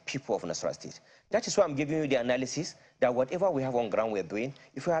of the people of Nasarawa State. That is why I'm giving you the analysis that whatever we have on ground we're doing,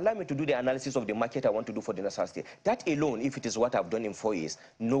 if you allow me to do the analysis of the market I want to do for the Nasarawa State, that alone, if it is what I've done in 4 years,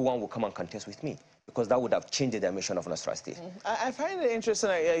 no one will come and contest with me, because that would have changed the dimension of Nasarawa State. I find it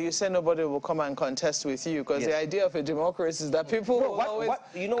interesting that you say nobody will come and contest with you, because the idea of a democracy is that people will always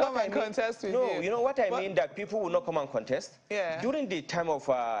come and contest with you. No, you know what I mean, that people will not come and contest? Yeah. During the time of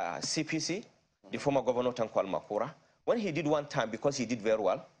CPC, the former governor Tankwal Makura, when he did one time, because he did very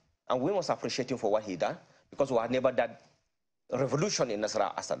well, and we must appreciate him for what he done, because we had never done revolution in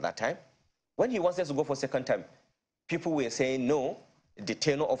Nasarawa as at that time. When he wants us to go for second time, people were saying, no, the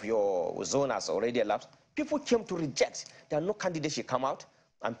tenure of your zone has already elapsed. People came to reject that no candidate should come out,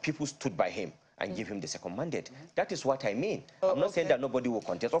 and people stood by him and give him the second mandate. That is what I mean. I'm not saying that nobody will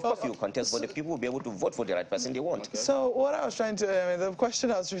contest. Of course you will contest, but the people will be able to vote for the right person they want. So what I was trying to, the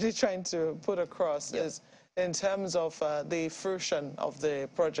question I was really trying to put across is, in terms of the fruition of the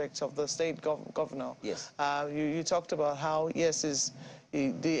project of the state governor. Yes. You talked about how, yes,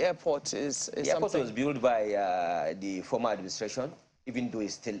 the airport is the airport was built by the former administration, even though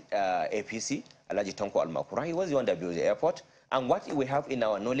it's still APC, Alaji Tonko Almakura. He was the one that built the airport. And what we have in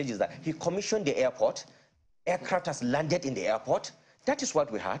our knowledge is that he commissioned the airport. Aircraft has landed in the airport. That is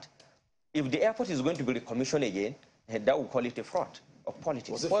what we had. If the airport is going to be recommissioned again, that will call it a fraud of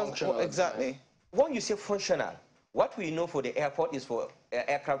politics. Was it functional? Exactly. When you say functional, what we know for the airport is for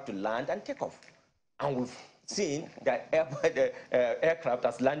aircraft to land and take off. And we've seen that aircraft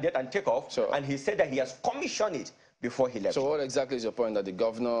has landed and take off, and he said that he has commissioned it before he left. So what exactly is your point, that the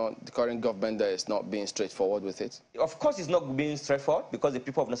current government there is not being straightforward with it? Of course it's not being straightforward, because the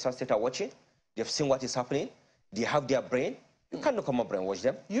people of Nasarawa State are watching. They've seen what is happening. They have their brain. You cannot come and brainwash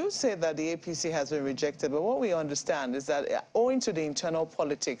them. You say that the APC has been rejected, but what we understand is that owing to the internal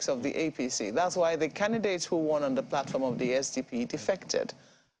politics of the APC, that's why the candidates who won on the platform of the SDP defected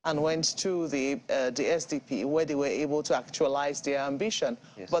and went to the SDP, where they were able to actualize their ambition,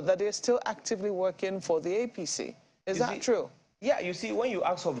 but that they're still actively working for the APC. Is that true? Yeah, you see, when you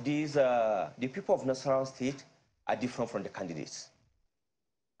ask of these, the people of Nasarawa State are different from the candidates.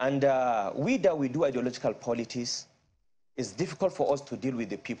 And we do ideological politics, it's difficult for us to deal with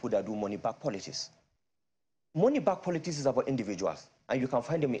the people that do money-back politics. Money-back politics is about individuals, and you can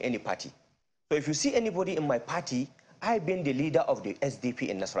find them in any party. So if you see anybody in my party, I've been the leader of the SDP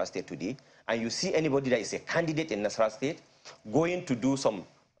in Nasarawa State today, and you see anybody that is a candidate in Nasarawa State going to do some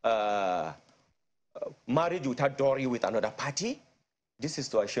marriage without dowry with another party, this is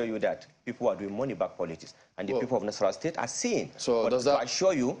to assure you that people are doing money-back politics, and the people of Nasarawa State are seeing. So does that... to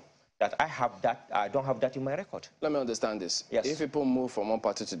assure you that I don't have that in my record. Let me understand this. Yes. If people move from one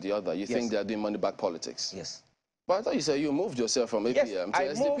party to the other, you think they are doing money-back politics? Yes. But I thought you said you moved yourself from APM to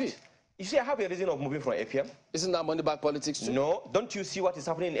SDP. Moved. You see, I have a reason of moving from APM. Isn't that money-back politics too? No. Don't you see what is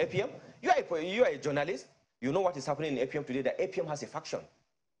happening in APM? You are a journalist. You know what is happening in APM today, that APM has a faction.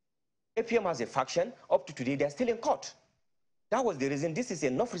 APM has a faction. Up to today, they're still in court. That was the reason. This is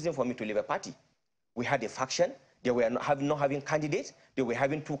enough reason for me to leave a party. We had a faction. They were not having candidates. They were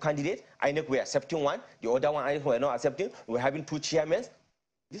having 2 candidates. INEC were accepting one. The other one INEC were not accepting. We were having 2 chairmen.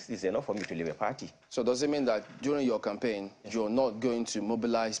 This is enough for me to leave a party. So does it mean that during your campaign, you're not going to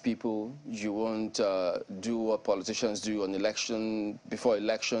mobilize people? You won't do what politicians do on election, before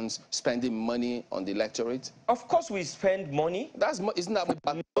elections, spending money on the electorate? Of course we spend money. Isn't that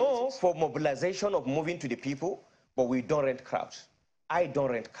bad? No, for mobilization of moving to the people, but we don't rent crowds. I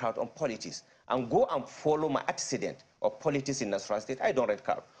don't rent crowd on politics. And go and follow my antecedent of politics in Nasarawa State. I don't rent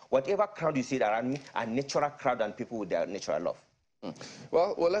crowd. Whatever crowd you see around me are natural crowd and people with their natural love.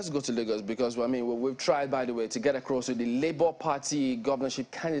 Well, let's go to Lagos because, I mean, we've tried, by the way, to get across with the Labour Party governorship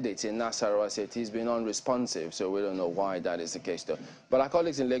candidate in Nasarawa State. He's been unresponsive, so we don't know why that is the case, though. But our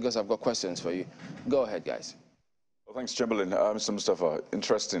colleagues in Lagos have got questions for you. Go ahead, guys. Well, thanks, Chamberlain. Mr. Mustafa,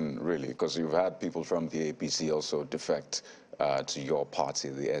 interesting, really, because you've had people from the APC also defect to your party,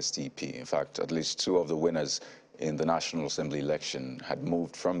 the SDP. In fact, at least 2 of the winners in the National Assembly election had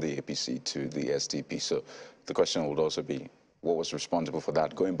moved from the APC to the SDP. So the question would also be, what was responsible for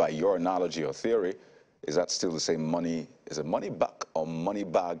that? Going by your analogy or theory, is that still the same money? Is it money back or money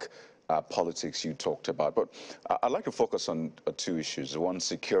bag politics you talked about? But I'd like to focus on 2 issues. One,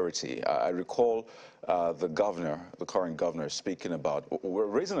 security. I recall the current governor, speaking about, we're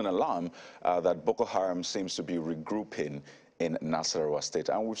raising an alarm that Boko Haram seems to be regrouping in Nasarawa State.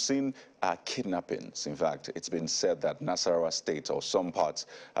 And we've seen kidnappings. In fact, it's been said that Nasarawa State or some parts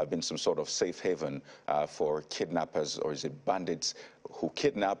have been some sort of safe haven for kidnappers, or is it bandits who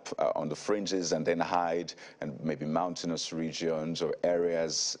kidnap on the fringes and then hide in maybe mountainous regions or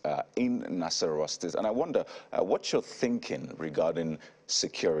areas in Nasarawa State. And I wonder what you're thinking regarding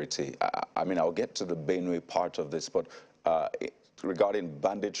security. I mean, I'll get to the Benue part of this, but regarding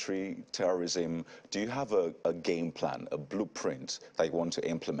banditry, terrorism, do you have a game plan, a blueprint that you want to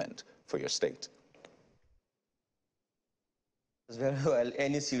implement for your state? Very well,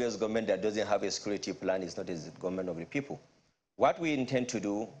 any serious government that doesn't have a security plan is not a government of the people. What we intend to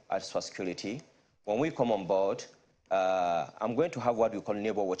do as for security, when we come on board, I'm going to have what we call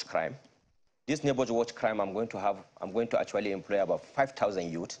neighbor watch crime. This neighbor watch crime, I'm going to actually employ about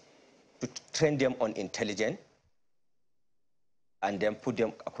 5,000 youth to train them on intelligence, and then put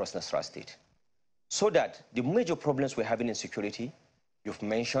them across Nasarawa State. So that the major problems we're having in security, you've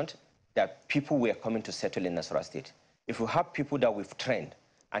mentioned that people were coming to settle in Nasarawa State. If we have people that we've trained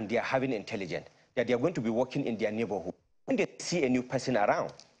and they are having intelligence, that they are going to be working in their neighborhood, when they see a new person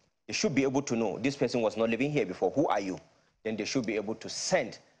around, they should be able to know this person was not living here before, who are you? Then they should be able to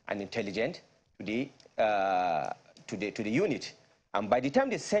send an intelligence to the unit. And by the time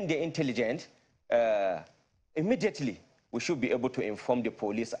they send the intelligence, immediately, we should be able to inform the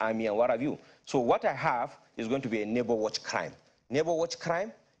police, army, and what have you. So what I have is going to be a neighbor watch crime. Neighbor watch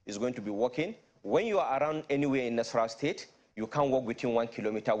crime is going to be working. When you are around anywhere in Nasarawa State, you can walk within 1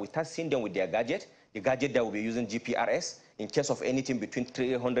 kilometer without seeing them with their gadget. The gadget that will be using GPRS. In case of anything between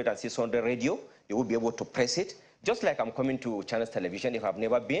 300 and 600 radio, they will be able to press it. Just like I'm coming to Channels Television, if I've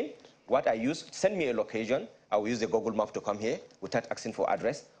never been, what I use, send me a location. I will use the Google map to come here without asking for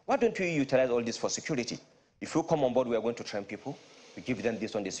address. Why don't we utilize all this for security? If you come on board, we are going to train people. We give them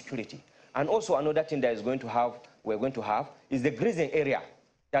this on the security. And also another thing that we're going to have is the grazing area.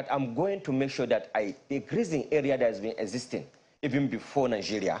 That I'm going to make sure that the grazing area that has been existing, even before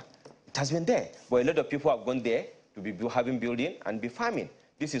Nigeria, it has been there. But a lot of people have gone there to be having building and be farming.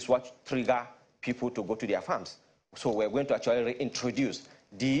 This is what triggers people to go to their farms. So we're going to actually reintroduce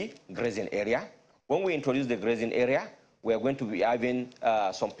the grazing area. When we introduce the grazing area, we're going to be having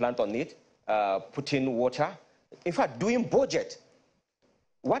some plant on it, putting water. In fact, doing budget.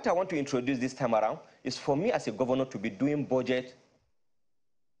 What I want to introduce this time around is for me as a governor to be doing budget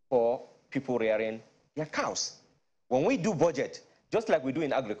for people rearing their cows. When we do budget, just like we do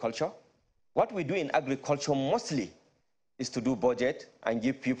in agriculture, what we do in agriculture mostly is to do budget and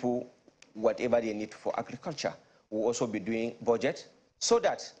give people whatever they need for agriculture. We'll also be doing budget so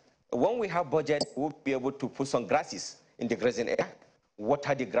that when we have budget, we'll be able to put some grasses in the grazing area,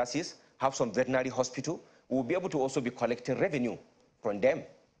 water the grasses, have some veterinary hospital. We'll be able to also be collecting revenue from them.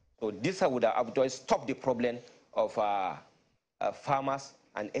 So this would have stop the problem of farmers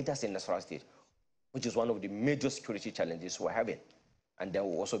and herders in Nasarawa State, which is one of the major security challenges we're having. And then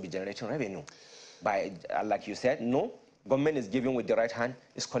we'll also be generating revenue. By, like you said, no, government is giving with the right hand,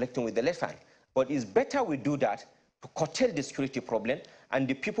 is collecting with the left hand. But it's better we do that to curtail the security problem, and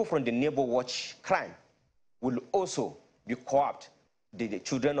the people from the neighbor watch crime will also be co-opted. The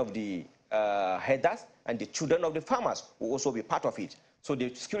children of the herders and the children of the farmers will also be part of it. So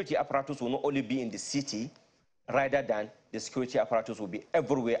the security apparatus will not only be in the city, rather than the security apparatus will be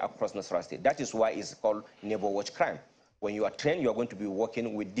everywhere across Nasarawa State. That is why it's called neighbor watch crime. When you are trained, you are going to be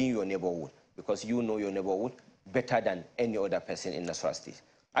working within your neighborhood because you know your neighborhood better than any other person in Nasarawa State.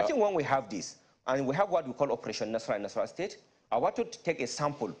 I think when we have this, and we have what we call Operation Nasarawa in Nasarawa State, I want to take a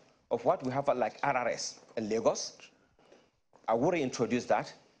sample of what we have like RRS in Lagos. I will reintroduce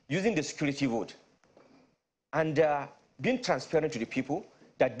that using the security vote and being transparent to the people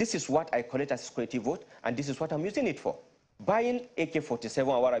that this is what I call it as security vote and this is what I'm using it for. Buying AK-47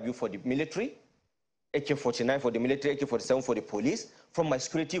 or what have you for the military, AK-49 for the military, AK-47 for the police, from my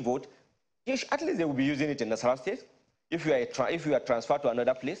security vote, at least they will be using it in Nasarawa State. If you are transferred to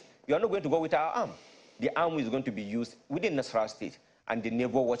another place, you are not going to go with our arm. The arm is going to be used within Nasarawa State, and the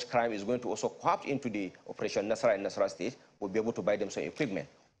neighbor watch crime is going to also co-opt into the Operation Nasarawa in Nasarawa State. We'll be able to buy them some equipment,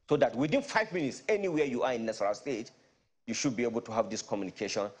 so that within 5 minutes, anywhere you are in Nasarawa State, you should be able to have this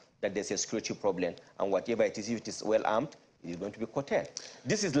communication that there's a security problem, and whatever it is, if it is well armed, it is going to be curtailed.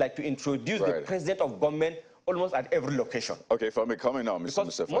 This is like to introduce the president of government almost at every location. Okay, if I may come in now, Mr.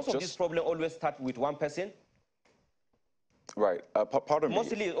 Mustafa. Most of these problems always start with one person. Right. Pardon me.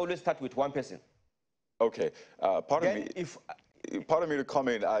 Mostly it always start with one person. Okay. Pardon me to come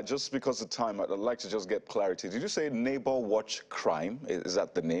in, just because of time, I'd like to just get clarity. Did you say neighbor watch crime? Is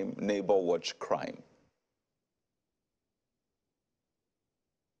that the name? Neighbor watch crime?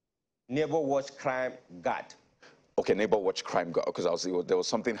 Neighbor watch crime guard. Okay, neighbor watch crime guard, because there was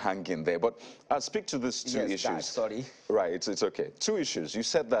something hanging there. But speak to these two issues. Guard, sorry. Right, it's okay. Two issues. You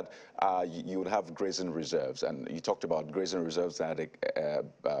said that you would have grazing reserves, and you talked about grazing reserves that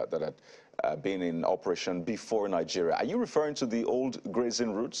had been in operation before Nigeria. Are you referring to the old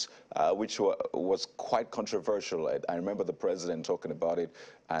grazing routes, which was quite controversial? I remember the president talking about it,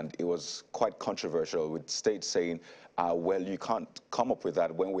 and it was quite controversial, with states saying, well, you can't come up with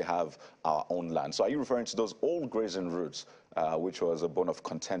that when we have our own land. So are you referring to those old grazing routes, which was a bone of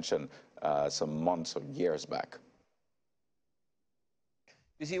contention some months or years back?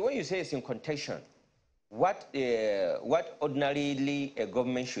 You see, when you say it's in contention, what ordinarily a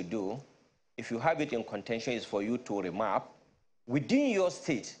government should do, if you have it in contention, is for you to remap within your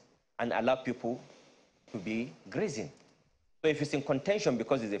state and allow people to be grazing. So if it's in contention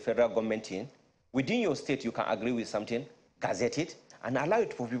because it's a federal government thing, within your state you can agree with something, gazette it, and allow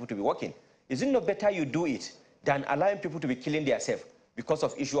it for people to be working. Is it not better you do it than allowing people to be killing themselves because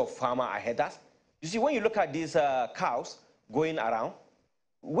of issue of farmer ahead? You see, when you look at these cows going around,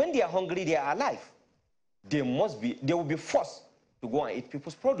 when they are hungry, they are alive. They will be forced to go and eat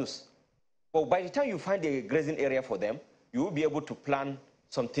people's produce. But by the time you find a grazing area for them, you will be able to plan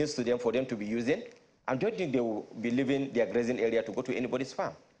some things to them for them to be using. I don't think they will be leaving their grazing area to go to anybody's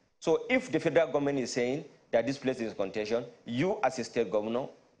farm. So if the federal government is saying that this place is in contention, you as a state governor,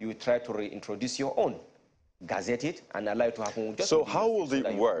 you try to reintroduce your own. Gazette it and allow it to happen. So how will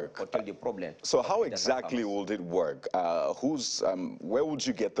it work? The problem. So how exactly will it work? Where would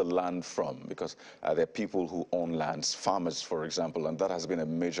you get the land from? Because there are people who own lands, farmers, for example, and that has been a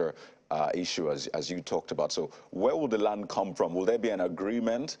major issue, as you talked about. So where will the land come from? Will there be an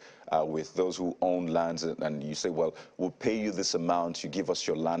agreement with those who own lands, and you say, well, we'll pay you this amount, you give us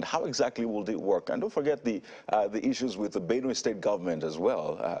your land? How exactly will it work? And don't forget the issues with the Benue State government as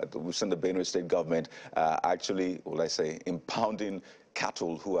well. We've seen the Benue State government actually, will I say, impounding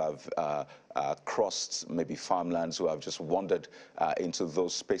cattle who have crossed maybe farmlands, who have just wandered into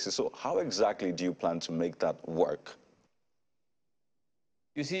those spaces. So how exactly do you plan to make that work?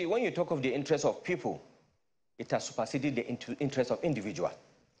 You see, when you talk of the interest of people, it has superseded the interest of individual.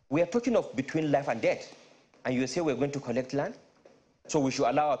 We are talking of between life and death. And you say we're going to collect land? So we should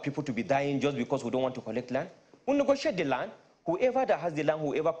allow our people to be dying just because we don't want to collect land? We'll negotiate the land. Whoever that has the land,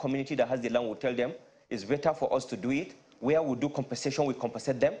 whoever community that has the land will tell them it's better for us to do it. Where we do compensation, we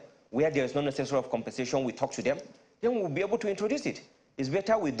compensate them. Where there is no necessary of compensation, we talk to them. Then we'll be able to introduce it. It's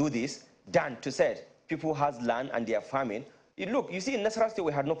better we do this than to say people has land and they are farming. Look, you see, in Nasarawa State,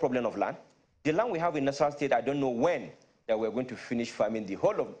 we had no problem of land. The land we have in Nasarawa State, I don't know when that we're going to finish farming the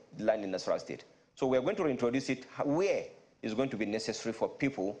whole of the land in Nasarawa State. So we're going to reintroduce it where it's going to be necessary for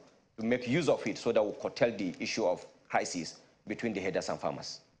people to make use of it so that we'll curtail the issue of crisis between the herders and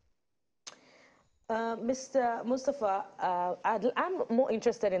farmers. Mr. Mustafa, I'm more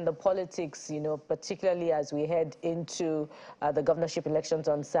interested in the politics, particularly as we head into the governorship elections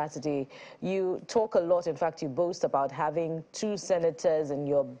on Saturday. You talk a lot, in fact, you boast about having 2 senators in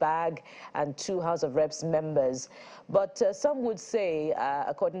your bag and 2 House of Reps members. But some would say,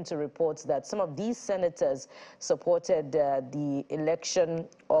 according to reports, that some of these senators supported the election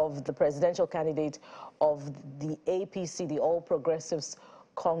of the presidential candidate of the APC, the All Progressives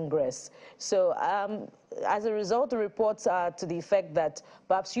Congress. So as a result, the reports are to the effect that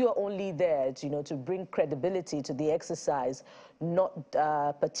perhaps you are only there to, to bring credibility to the exercise, not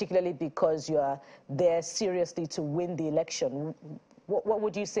particularly because you are there seriously to win the election. What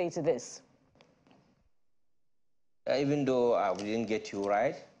would you say to this? Even though I didn't get you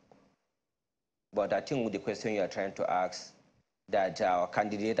right, but I think with the question you are trying to ask, that our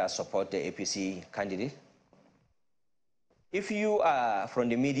candidate has support the APC candidate. If you are from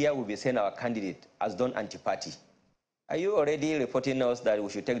the media, will be saying our candidate has done anti-party. Are you already reporting us that we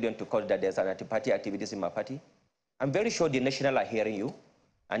should take them to court that there's an anti-party activities in my party? I'm very sure the National are hearing you.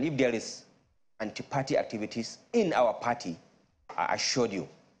 And if there is anti-party activities in our party, I assure you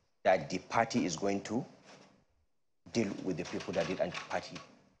that the party is going to deal with the people that did anti-party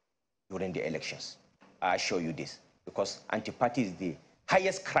during the elections. I assure you this, because anti-party is the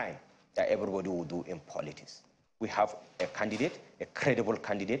highest crime that everybody will do in politics. We have a candidate, a credible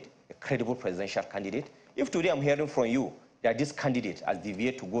presidential candidate. If today I'm hearing from you that this candidate has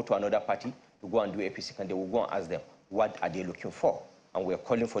deviated to go to another party, to go and do APC candidate, we'll go and ask them, what are they looking for? And we're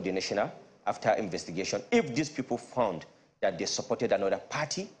calling for the National, after investigation, if these people found that they supported another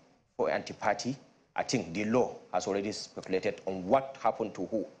party for anti-party, I think the law has already speculated on what happened to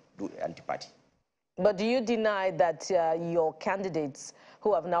who do anti-party. But do you deny that your candidates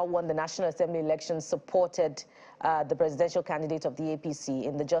who have now won the National Assembly elections supported the presidential candidate of the APC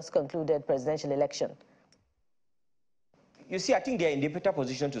in the just concluded presidential election? You see, I think they are in the better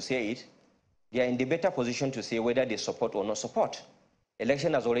position to say it. They are in the better position to say whether they support or not support.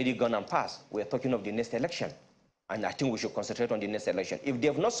 Election has already gone and passed. We're talking of the next election. And I think we should concentrate on the next election. If they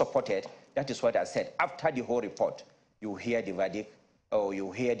have not supported, that is what I said. After the whole report, you hear the verdict, or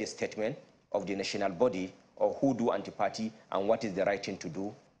you hear the statement of the national body, or who do anti-party, and what is the right thing to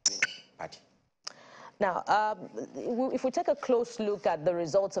do party. Now, if we take a close look at the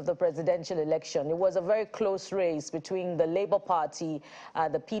results of the presidential election, it was a very close race between the Labour Party,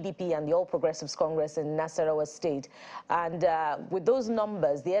 the PDP, and the All Progressives Congress in Nasarawa State. And with those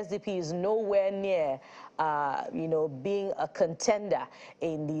numbers, the SDP is nowhere near, being a contender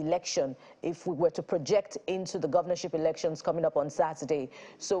in the election if we were to project into the governorship elections coming up on Saturday.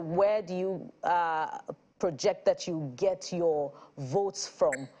 So where do you project that you get your votes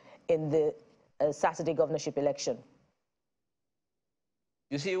from in the Saturday governorship election?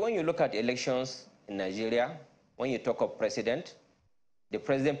 You see, when you look at elections in Nigeria, when you talk of president, the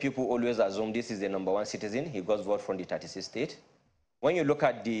president, people always assume this is the #1 citizen. He got vote from the 36 states. When you look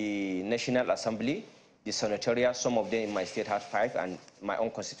at the National Assembly, the senatorial, some of them in my state had 5, and my own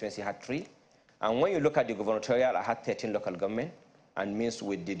constituency had 3. And when you look at the gubernatorial, I had 13 local government, and means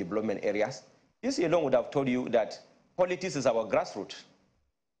with the development areas. This alone would have told you that politics is our grassroots.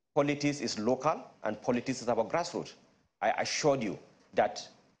 Politics is local, and politics is our grassroots. I assured you that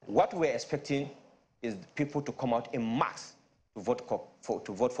what we're expecting is people to come out in mass to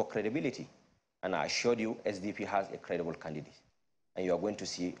vote for credibility. And I assured you SDP has a credible candidate. And you are going to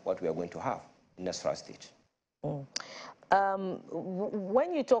see what we are going to have in Nasarawa State.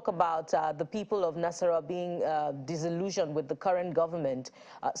 When you talk about the people of Nasarawa being disillusioned with the current government,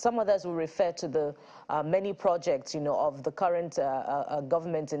 some others will refer to the many projects, of the current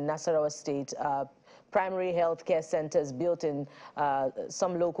government in Nasarawa State, primary health care centers built in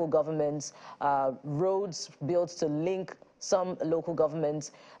some local governments, roads built to link some local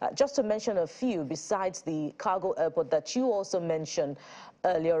governments. Just to mention a few, besides the cargo airport that you also mentioned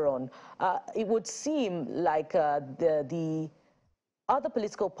earlier on, it would seem like the other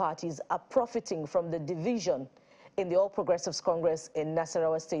political parties are profiting from the division in the All Progressives Congress in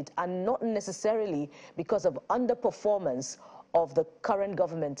Nasarawa State, and not necessarily because of underperformance of the current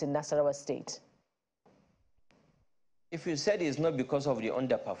government in Nasarawa State. If you said it's not because of the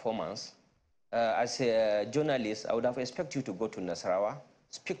underperformance, as a journalist, I would have expected you to go to Nasarawa,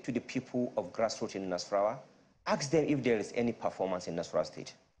 speak to the people of grassroots in Nasarawa, ask them if there is any performance in Nasarawa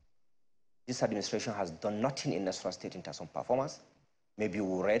State. This administration has done nothing in Nasarawa State in terms of performance. Maybe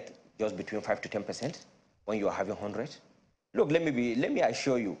we read just between 5 to 10% when you are having 100. Look, let me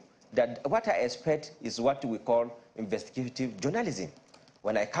assure you that what I expect is what we call investigative journalism.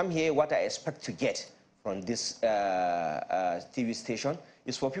 When I come here, what I expect to get from this TV station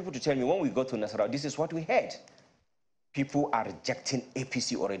is for people to tell me, when we go to Nasarawa, this is what we heard. People are rejecting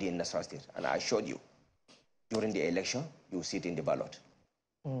APC already in Nasarawa State. And I assured you, during the election, you will see it in the ballot.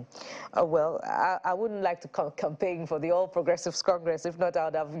 Well, I wouldn't like to campaign for the All Progressives Congress. If not, I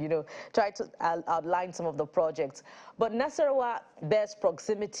would have, tried to outline some of the projects. But Nasarawa bears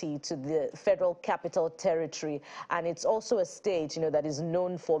proximity to the Federal Capital Territory, and it's also a state, that is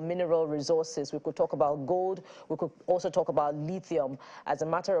known for mineral resources. We could talk about gold. We could also talk about lithium. As a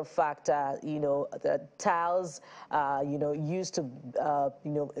matter of fact, the tiles, used to,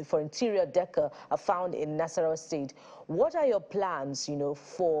 for interior decor are found in Nasarawa State. What are your plans,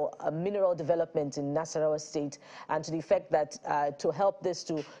 for mineral development in Nasarawa State, and to the effect that to help this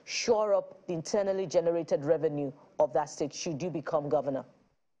to shore up the internally generated revenue of that state should you become governor?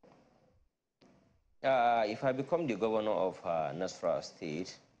 If I become the governor of Nasarawa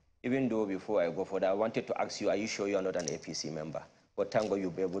State, even though before I go for that, I wanted to ask you, are you sure you are not an APC member? But thank God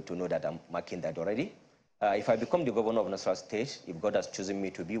you'll be able to know that I'm marking that already. If I become the governor of Nasarawa State, if God has chosen me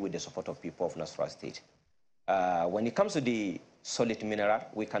to be with the support of people of Nasarawa State, when it comes to the solid mineral,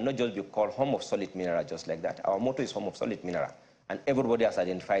 we cannot just be called home of solid mineral just like that. Our motto is home of solid mineral. And everybody has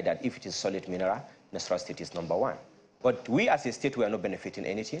identified that if it is solid mineral, Nasarawa State is #1. But we as a state, we are not benefiting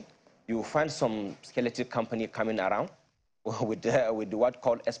anything. You will find some skeletal company coming around with what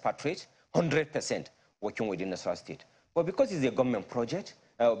called expatriate, 100% working within Nasarawa State. But because it's a government project,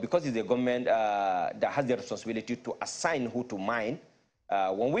 because it's a government that has the responsibility to assign who to mine,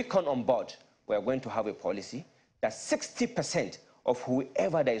 when we come on board, we are going to have a policy that 60% of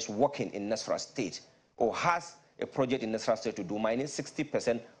whoever that is working in Nasarawa State or has a project in Nasarawa State to do mining,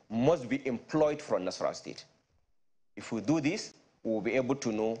 60% must be employed from Nasarawa State. If we do this, we will be able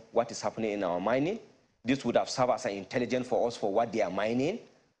to know what is happening in our mining. This would have served as an intelligence for us for what they are mining.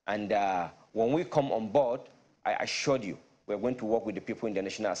 And when we come on board, I assured you, we're going to work with the people in the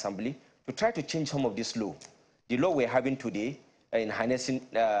National Assembly to try to change some of this law. The law we're having today in harnessing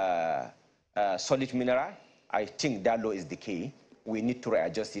solid mineral, I think that law is the key. We need to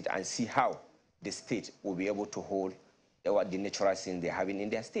readjust it and see how the state will be able to hold what the natural things they're having in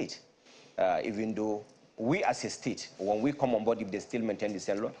their state. Even though we as a state, when we come on board, if they still maintain the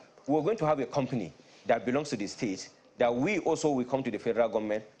same law, we're going to have a company that belongs to the state that we also will come to the federal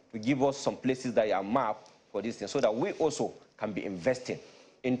government to give us some places that are mapped for this thing so that we also can be investing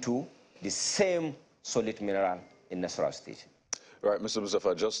into the same solid mineral in Nasarawa State. Right, Mr.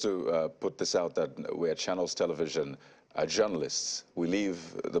 Mustafa, just to put this out that we're Channels Television journalists. We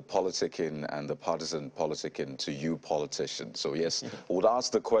leave the politicking and the partisan politicking to you politicians. So yes, we'll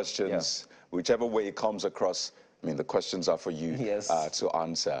ask the questions, whichever way it comes across. I mean, the questions are for you to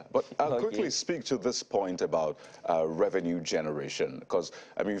answer. But I'll quickly speak to this point about revenue generation, because,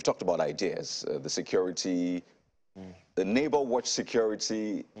 I mean, you've talked about ideas, the security, the neighbor watch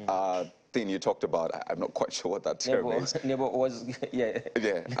security thing you talked about. I'm not quite sure what that term is. Neighbor watch,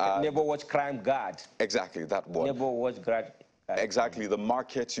 neighbor watch crime guard. Exactly, that one. Neighbor watch guard. Exactly, the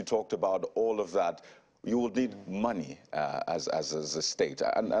markets you talked about, all of that. You will need money as a state.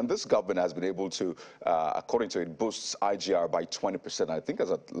 And this government has been able to, according to it, boosts IGR by 20%. I think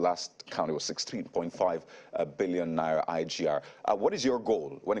as at last count, it was 16.5 billion naira IGR. What is your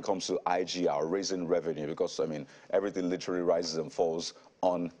goal when it comes to IGR, raising revenue? Because, I mean, everything literally rises and falls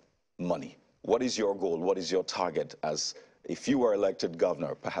on money. What is your goal? What is your target as if you were elected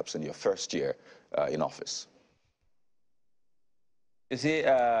governor, perhaps in your first year in office? You see,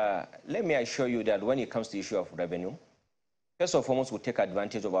 let me assure you that when it comes to the issue of revenue, first and foremost, we take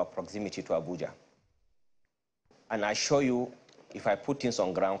advantage of our proximity to Abuja. And I assure you, if I put things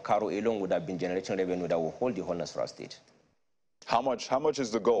on ground, Karo alone would have been generating revenue that will hold the whole Nasarawa State. How much is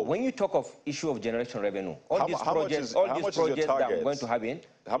the goal? When you talk of issue of generation revenue, all these projects that I'm going to have in.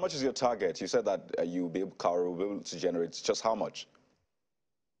 How much is your target? You said that Karo will be able to generate just how much?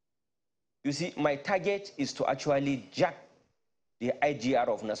 You see, my target is to actually jack the IGR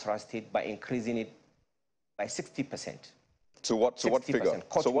of Nasarawa State by increasing it by 60%. To what figure?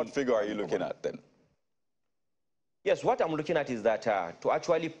 So what figure are you looking at then? Yes, what I'm looking at is that to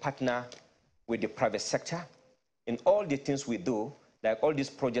actually partner with the private sector in all the things we do, like all these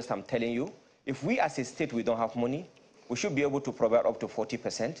projects I'm telling you. If we as a state, we don't have money, we should be able to provide up to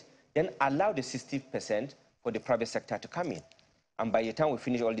 40%, then allow the 60% for the private sector to come in. And by the time we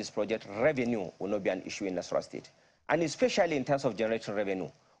finish all these projects, revenue will not be an issue in Nasarawa State. And especially in terms of generating revenue,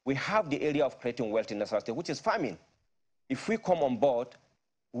 we have the area of creating wealth in Nasarawa State, which is farming. If we come on board,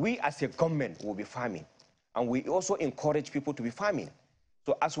 we as a government will be farming. And we also encourage people to be farming.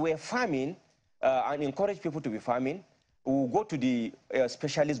 So as we're farming and encourage people to be farming, we'll go to the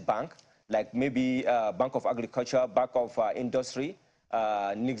specialist bank, like maybe Bank of Agriculture, Bank of Industry,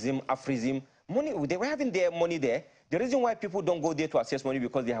 Nixim, Afrizim. Money, they were having their money there. The reason why people don't go there to access money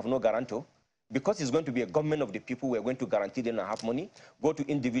because they have no guarantor. because it's going to be a government of the people, we're going to guarantee them and have money. Go to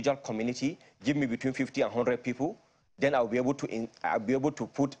individual community, give me between 50 and 100 people, then I'll be able to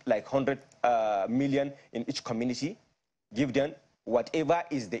put like 100 million in each community, give them whatever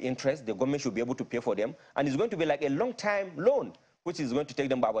is the interest, the government should be able to pay for them, and it's going to be like a long-time loan, which is going to take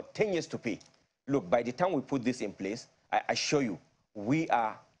them about 10 years to pay. Look, by the time we put this in place, I assure you, we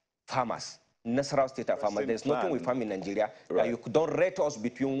are farmers. Nasarawa State are farmers. There's nothing we farm in Nigeria that you don't rate us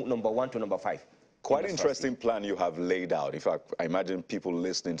between number 1 to number 5. Quite an interesting plan you have laid out. In fact, I imagine people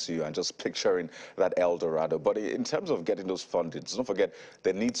listening to you and just picturing that El Dorado. But in terms of getting those fundings, don't forget,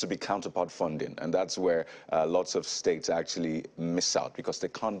 there needs to be counterpart funding. And that's where lots of states actually miss out because they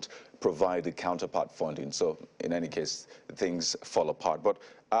can't provide the counterpart funding. So in any case, things fall apart. But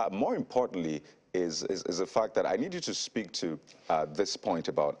more importantly is the fact that I need you to speak to this point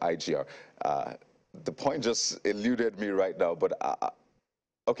about IGR. The point just eluded me right now, but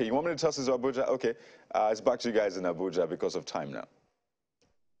okay, you want me to toss this to Abuja? Okay, it's back to you guys in Abuja because of time now.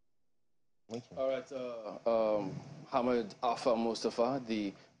 All right, Hamid Alpha Mustafa,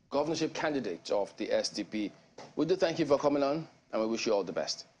 the governorship candidate of the SDP. We do thank you for coming on, and we wish you all the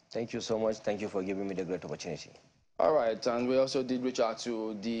best. Thank you so much. Thank you for giving me the great opportunity. All right, and we also did reach out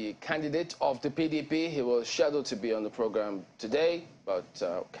to the candidate of the PDP. He was scheduled to be on the program today, but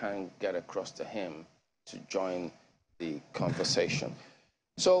can't get across to him to join the conversation.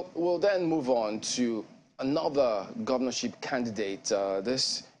 So we'll then move on to another governorship candidate.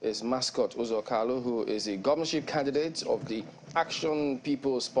 This is Mascot Uzokalu, who is a governorship candidate of the Action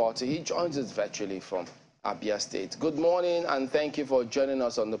People's Party. He joins us virtually from Abia State. Good morning, and thank you for joining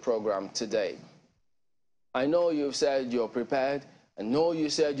us on the program today. I know you've said you're prepared. I know you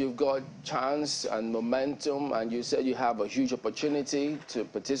said you've got chance and momentum, and you said you have a huge opportunity to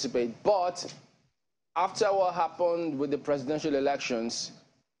participate. But after what happened with the presidential elections,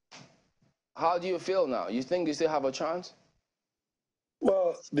 how do you feel now? You think you still have a chance?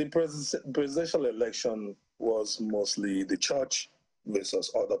 Well, the presidential election was mostly the church versus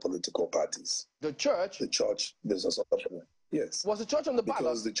other political parties. The church? The church versus other political. Yes. Was the church on the ballot?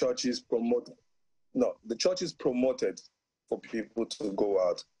 Because the church is promoted. No, the church is promoted for people to go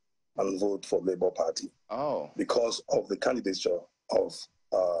out and vote for Labour Party. Oh. Because of the candidature of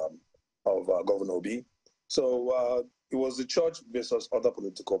Governor Obi. So it was the church versus other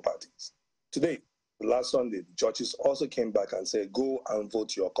political parties. Today, last Sunday, the churches also came back and said, go and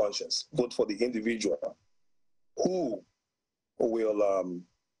vote your conscience. Vote for the individual who will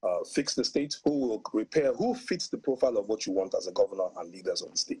fix the state, who will repair, who fits the profile of what you want as a governor and leaders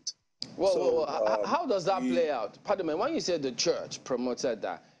of the state. Well, how does that play out? Pardon me, when you said the church promoted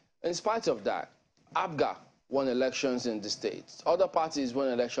that, in spite of that, Abga won elections in the state. Other parties won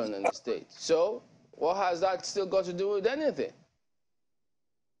elections in the state. So what has that still got to do with anything?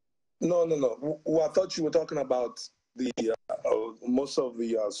 No. Well, I thought you were talking about the most of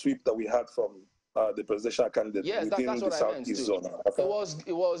the sweep that we had from the presidential candidate. Yes, that's what I meant too. Zone.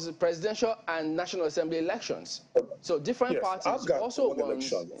 It was presidential and National Assembly elections. So different parties also won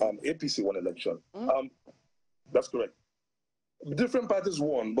election. APC won election. That's correct. Different parties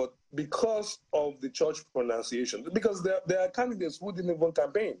won, but because of the church pronunciation, because there are candidates who didn't even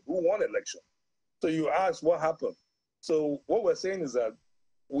campaign, who won election. So you ask what happened. So what we're saying is that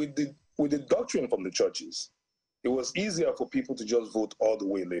with the doctrine from the churches, it was easier for people to just vote all the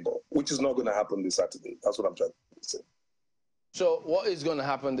way Labour, which is not going to happen this Saturday. That's what I'm trying to say. So what is going to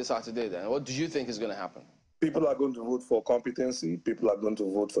happen this Saturday then? What do you think is going to happen? People are going to vote for competency. People are going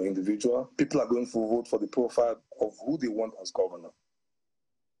to vote for individual. People are going to vote for the profile of who they want as governor.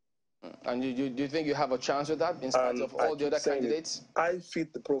 And do you think you have a chance with that in spite of all the other candidates? I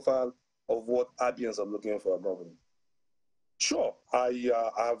fit the profile of what Abians are looking for a governor. Sure, I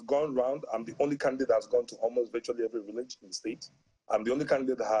have gone round. I'm the only candidate that's gone to almost virtually every village in the state. I'm the only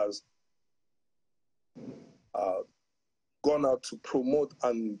candidate that has gone out to promote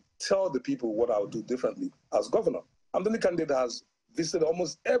and tell the people what I would do differently as governor. I'm the only candidate that has visited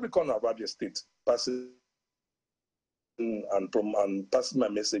almost every corner of Abia State, passing and passing my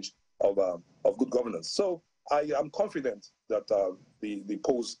message of good governance. So I am confident that the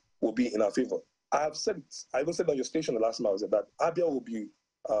polls will be in our favor. I have said it. I even said on your station the last time I was there that Abia will be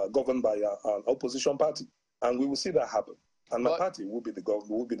governed by an opposition party, and we will see that happen. And my party will be the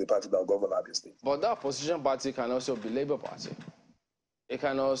party that will govern Abia State. But that opposition party can also be Labour Party. It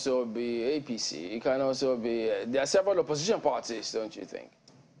can also be APC. It can also be. There are several opposition parties, don't you think?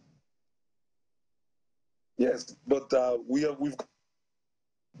 Yes, but we've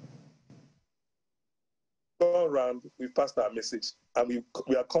gone around. We've passed our message, and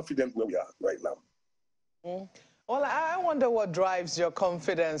we are confident where we are right now. Well, I wonder what drives your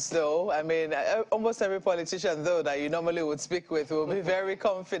confidence, though. I mean, almost every politician, though, that you normally would speak with will be very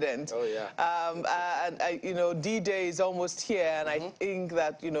confident. Oh, yeah. You know, D-Day is almost here, and I think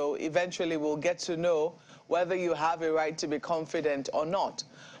that, you know, eventually we'll get to know whether you have a right to be confident or not.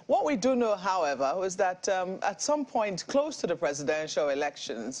 What we do know, however, was that at some point close to the presidential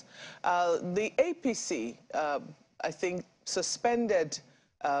elections, the APC, I think, suspended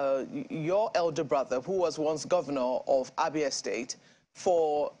your elder brother, who was once governor of Abia State,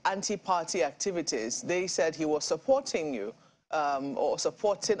 for anti-party activities. They said he was supporting you or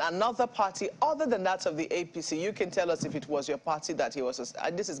supporting another party other than that of the APC. You can tell us if it was your party that he was,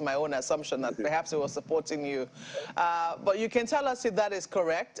 this is my own assumption, that perhaps he was supporting you. But you can tell us if that is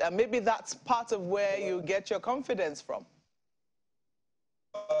correct, and maybe that's part of where you get your confidence from.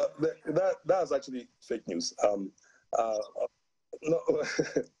 That's actually fake news. No,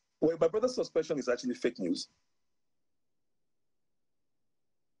 well, my brother's suspension is actually fake news.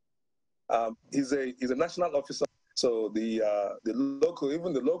 He's a national officer, so the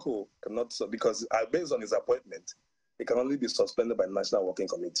local cannot, because based on his appointment, it can only be suspended by the National Working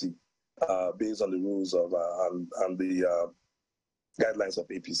Committee based on the rules of and the guidelines of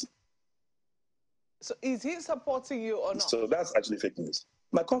APC. So is he supporting you or not? So that's actually fake news.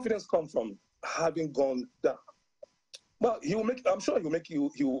 My confidence comes from having gone down. Well, he will make. I'm sure he will make. He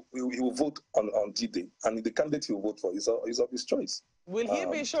will vote on D-Day, and the candidate he will vote for is of his choice. Will he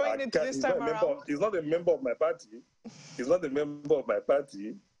be showing it this time around? He's not a member of my party. He's not a member of my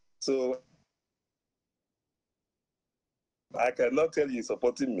party, so I cannot tell you he's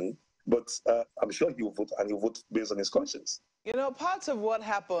supporting me. But I'm sure he will vote, and he will vote based on his conscience. You know, part of what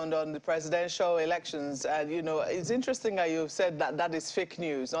happened on the presidential elections, and you know, it's interesting that you've said that that is fake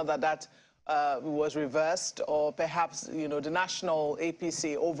news, not that was reversed, or perhaps, you know, the national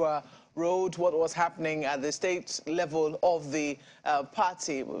APC overrode what was happening at the state level of the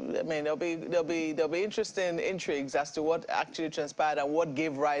party. I mean, there'll be interesting intrigues as to what actually transpired and what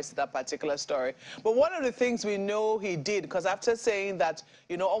gave rise to that particular story. But one of the things we know he did, because after saying that,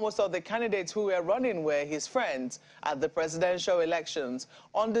 you know, almost all the candidates who were running were his friends at the presidential elections,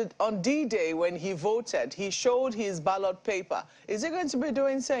 on D-Day when he voted, he showed his ballot paper. Is he going to be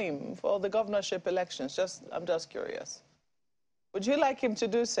doing the same for the governorship elections? I'm just curious. Would you like him to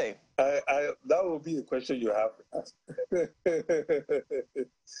do same? That would be a question you have to ask.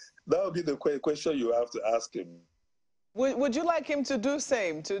 That would be the question you have to ask him. Would you like him to do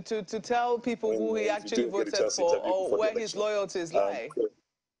same, to tell people who he actually voted for, or where his loyalties lie?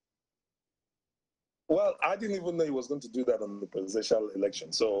 Well, I didn't even know he was going to do that on the presidential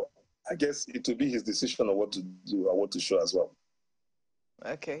election. So I guess it will be his decision on what to do and what to show as well.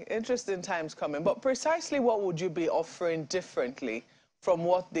 Okay, interesting times coming. But precisely what would you be offering differently from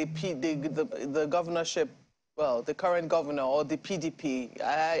what the governorship, well, the current governor or the PDP?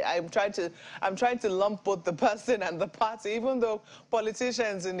 I'm trying to lump both the person and the party, even though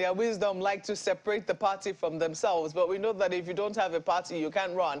politicians in their wisdom like to separate the party from themselves. But we know that if you don't have a party, you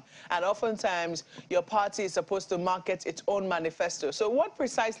can't run. And oftentimes, your party is supposed to market its own manifesto. So what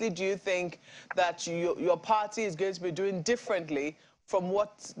precisely do you think that your party is going to be doing differently from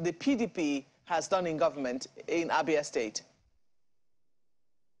what the PDP has done in government in Abia State?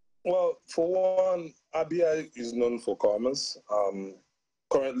 Well, for one, Abia is known for commerce.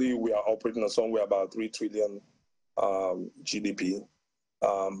 Currently, we are operating on somewhere about 3 trillion GDP.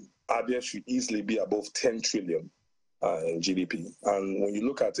 Abia should easily be above 10 trillion in GDP. And when you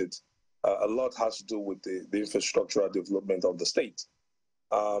look at it, a lot has to do with the infrastructural development of the state.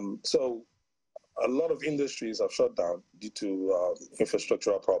 So a lot of industries have shut down due to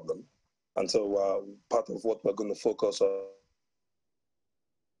infrastructural problem. And so part of what we're going to focus on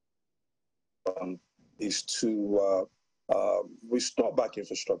is to restore back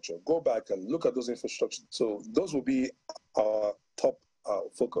infrastructure, go back and look at those infrastructure. So those will be our top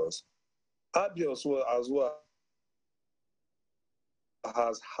focus. Abia as well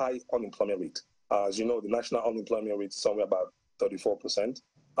has high unemployment rate. As you know, the national unemployment rate is somewhere about 34%.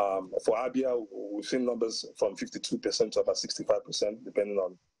 For Abia, we've seen numbers from 52% to about 65%, depending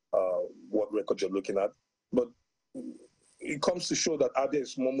on what record you're looking at. But it comes to show that Abia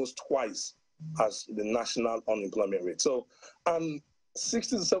is almost twice as the national unemployment rate. So,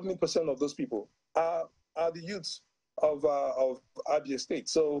 60 to 70% of those people are the youths of Abia State.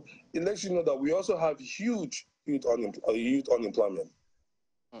 So it lets you know that we also have huge youth unemployment.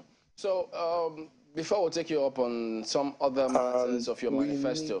 So before we take you up on some other matters of your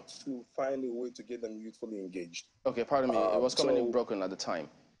manifesto, we need to find a way to get them youthfully engaged. Okay, pardon me, it was coming in broken at the time.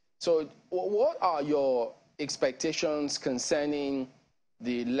 So what are your expectations concerning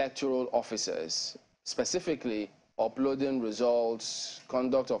the electoral officers, specifically uploading results,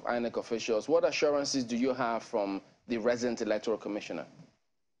 conduct of INEC officials. What assurances do you have from the resident electoral commissioner?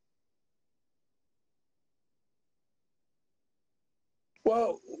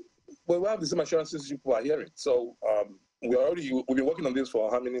 Well, we have the same assurances people are hearing. So we've been working on this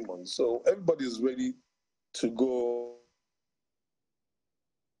for how many months? So everybody is ready to go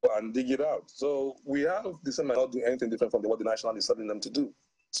and dig it out. So we have the same, not do anything different from what the national is telling them to do.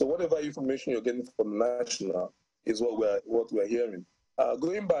 So whatever information you're getting from the national is what we're hearing.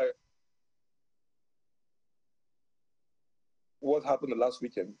 Going by what happened the last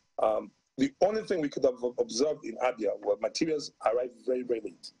weekend, the only thing we could have observed in Abia were materials arrived very, very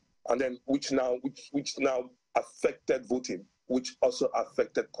late, and then which now affected voting, which also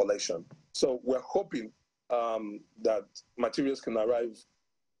affected collection. So we're hoping that materials can arrive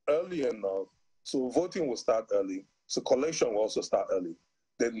early enough, so voting will start early, so collection will also start early.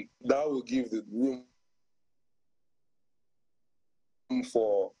 Then that will give the room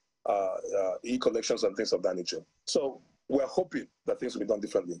for e-collections and things of that nature. So we're hoping that things will be done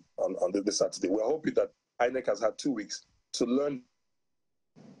differently on this Saturday. We're hoping that INEC has had 2 weeks to learn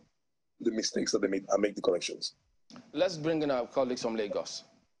the mistakes that they made and make the corrections. Let's bring in our colleagues from Lagos.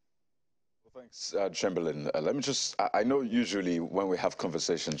 Well, thanks, Chamberlain. Let me just, I know usually when we have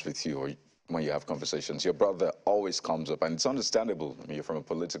conversations with you, or when you have conversations, your brother always comes up, and it's understandable. I mean, you're from a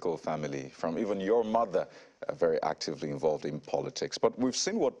political family, from even your mother, very actively involved in politics. But we've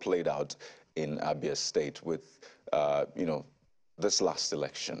seen what played out in Abia State with, you know, this last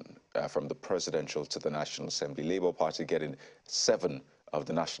election, from the presidential to the National Assembly. Labour Party getting 7 of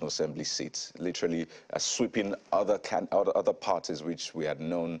the National Assembly seats, literally sweeping other parties which we had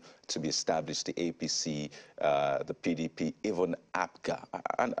known to be established, the APC, the PDP, even APGA.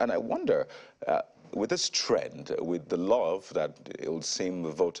 And I wonder, with this trend, with the love that it would seem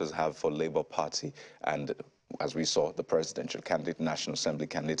the voters have for Labour Party, and as we saw, the presidential candidate, National Assembly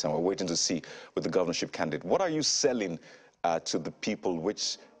candidate, and we're waiting to see with the governorship candidate, what are you selling to the people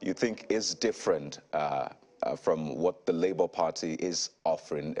which you think is different from what the Labour Party is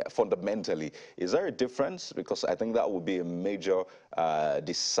offering? Fundamentally, is there a difference? Because I think that would be a major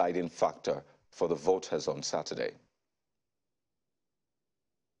deciding factor for the voters on Saturday.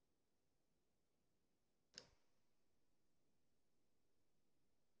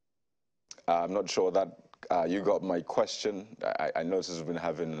 I'm not sure that you got my question. I noticed we've been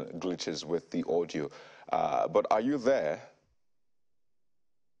having glitches with the audio. But are you there?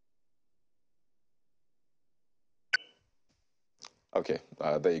 Okay,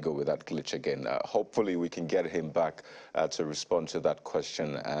 there you go with that glitch again. Hopefully we can get him back to respond to that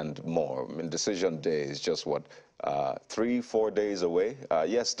question and more. I mean, decision day is just, what, 3-4 days away?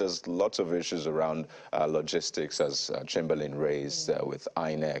 Yes, there's lots of issues around logistics, as Chamberlain raised, with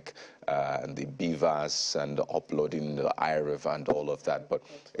INEC and the BVAS and uploading the IRIV and all of that. But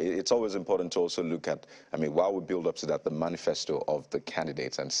it's always important to also look at, I mean, while we build up to that, the manifesto of the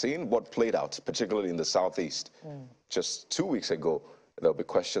candidates and seeing what played out, particularly in the Southeast. Just 2 weeks ago, there'll be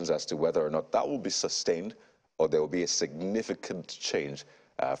questions as to whether or not that will be sustained or there will be a significant change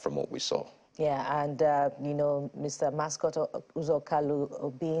from what we saw. Yeah, and, you know, Mr. Mascot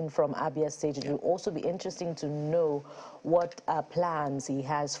Uzokalu being from Abia State, it will also be interesting to know what plans he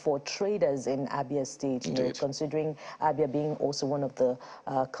has for traders in Abia State, you know, considering Abia being also one of the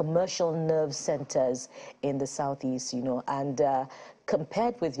commercial nerve centers in the Southeast, you know, and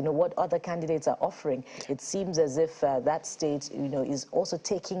compared with, you know, what other candidates are offering, it seems as if that state, you know, is also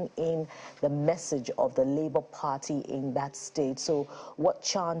taking in the message of the Labour Party in that state. So what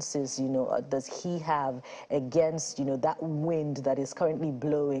chances, you know, does he have against, you know, that wind that is currently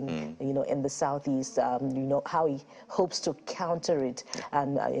blowing, you know, in the Southeast, you know, how he hopes to counter it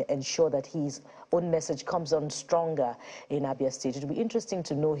and ensure that his own message comes on stronger in Abia State. It will be interesting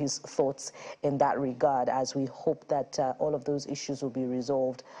to know his thoughts in that regard, as we hope that all of those issues will be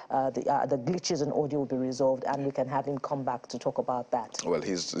resolved, the glitches in audio will be resolved, and we can have him come back to talk about that. Well,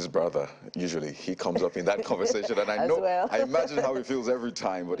 his brother, usually he comes up in that conversation, and I know, I imagine how he feels every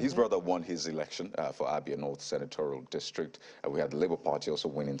time, but his brother won his election for Abia North Senatorial District. We had the Labour Party also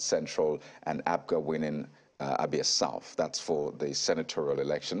winning Central, and APGA winning Abia South. That's for the senatorial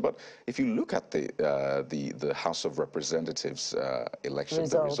election. But if you look at the House of Representatives election,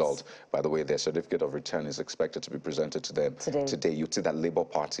 the result, by the way, their certificate of return is expected to be presented to them today. You'd see that Labour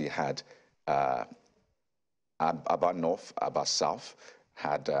Party had Aba North, Aba South,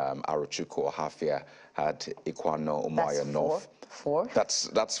 had Arochukwu Ohafia, had Ikwano Umaya North. Four.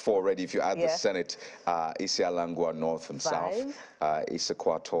 That's 4 already. If you add the Senate, Isialangwa North and South,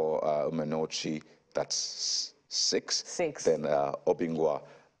 Isekwato Umenochi, that's 6. Then Obingwa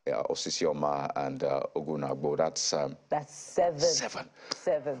Osisioma and Ogunagbo. That's seven.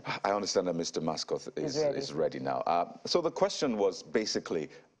 Seven. I understand that Mr. Mascot is ready now. So the question was basically,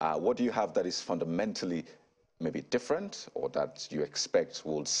 what do you have that is fundamentally maybe different or that you expect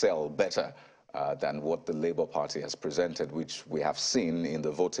will sell better than what the Labour Party has presented, which we have seen in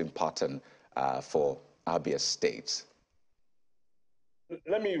the voting pattern for Abia State?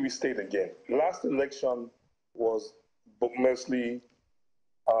 Let me restate again. Last election was mostly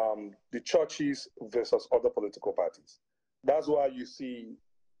the churches versus other political parties. That's why you see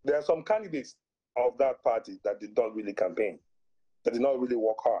there are some candidates of that party that did not really campaign, that did not really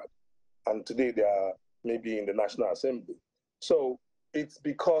work hard. And today they are maybe in the National Assembly. So it's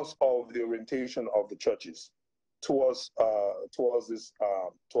because of the orientation of the churches towards this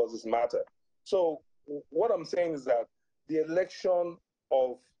matter. So what I'm saying is that the election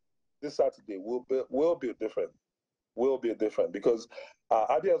of this Saturday will be different. Will be different because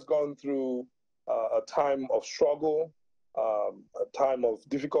Abia has gone through a time of struggle, a time of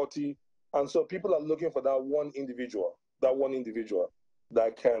difficulty, and so people are looking for that one individual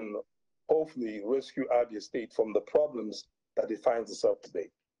that can hopefully rescue Abia State from the problems that it finds itself today.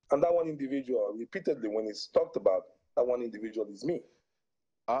 And that one individual, repeatedly, when it's talked about, that one individual is me.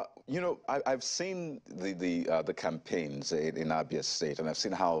 You know, I've seen the campaigns in Abia State, and I've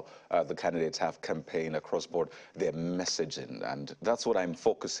seen how the candidates have campaigned across board, their messaging, and that's what I'm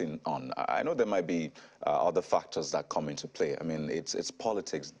focusing on. I know there might be other factors that come into play. I mean, it's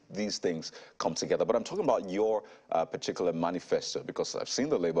politics. These things come together. But I'm talking about your particular manifesto, because I've seen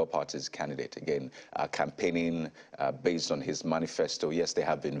the Labour Party's candidate, again, campaigning based on his manifesto. Yes, there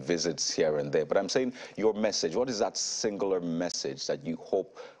have been visits here and there, but I'm saying your message. What is that singular message that you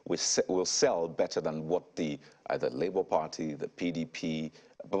hope will sell better than what the Labour Party, the PDP,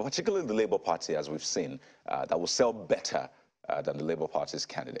 but particularly the Labour Party, as we've seen, that will sell better than the Labour Party's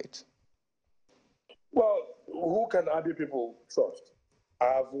candidate? Well, who can Abia people trust?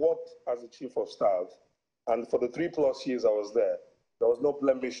 I've worked as a chief of staff, and for the 3+ years I was there was no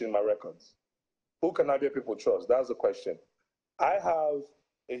blemish in my records. Who can Abia people trust? That's the question. I have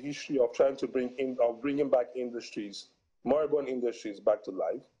a history of trying to bringing back industries, moribund industries, back to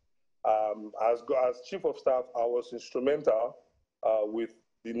life. As chief of staff, I was instrumental with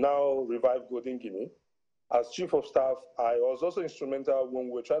the now revived Golden Guinea. As chief of staff, I was also instrumental when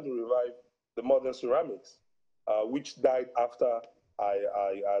we were trying to revive the modern ceramics, which died after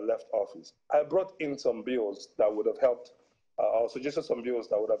I left office. I brought in some bills that would have helped, or suggested some bills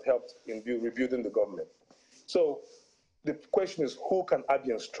that would have helped in rebuilding the government. So the question is, who can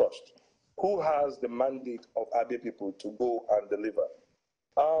Abians trust? Who has the mandate of Abia people to go and deliver?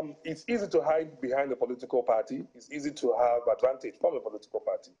 It's easy to hide behind a political party. It's easy to have advantage from a political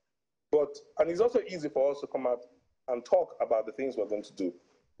party. And it's also easy for us to come out and talk about the things we're going to do.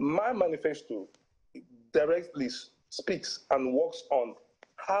 My manifesto directly speaks and works on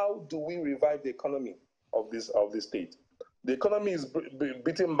how do we revive the economy of this state. The economy is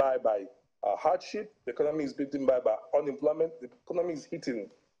beaten by hardship. The economy is beaten by unemployment. The economy is hidden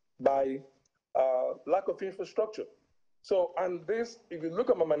by lack of infrastructure. So, and this, if you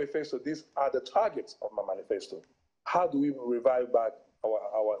look at my manifesto, these are the targets of my manifesto. How do we revive back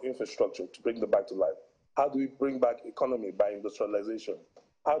our infrastructure to bring them back to life? How do we bring back economy by industrialization?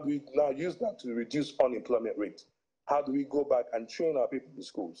 How do we now use that to reduce unemployment rate? How do we go back and train our people in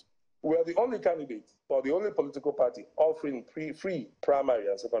schools? We are the only candidate or the only political party offering free primary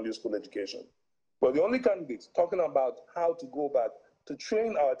and secondary school education. We're the only candidates talking about how to go back to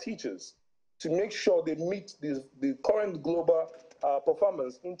train our teachers to make sure they meet the current global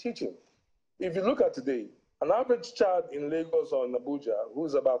performance in teaching. If you look at today, an average child in Lagos or in Abuja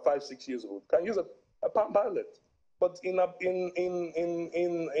who's about 5-6 years old can use a Palm Pilot. But in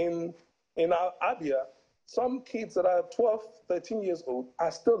Abia, some kids that are 12, 13 years old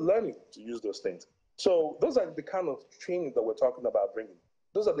are still learning to use those things. So those are the kind of training that we're talking about bringing.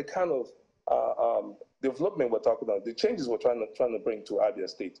 Those are the kind of development we're talking about, the changes we're trying to bring to Abia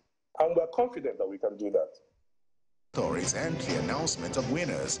State. And we're confident that we can do that. Stories and the announcement of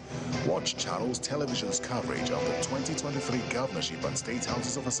winners. Watch Channels Television's coverage of the 2023 Governorship and State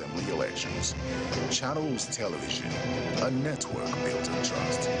Houses of Assembly elections. Channels Television, a network built on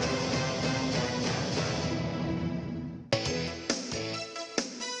trust.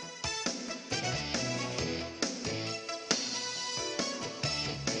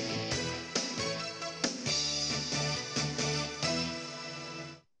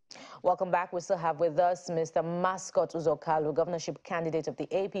 Welcome back. We still have with us Mr. Mascot Uzokalu, governorship candidate of the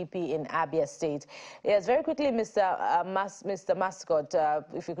APP in Abia State. Yes, very quickly, Mr. Mascot,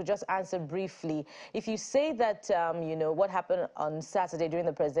 if you could just answer briefly. If you say that, you know, what happened on Saturday during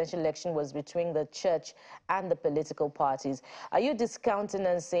the presidential election was between the church and the political parties, are you discounting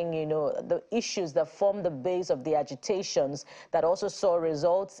and saying, you know, the issues that form the base of the agitations that also saw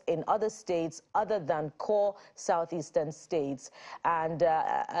results in other states other than core southeastern states? And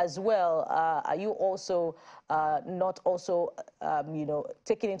as well, are you also not also, you know,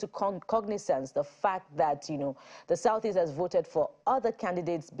 taking into cognizance the fact that, you know, the Southeast has voted for other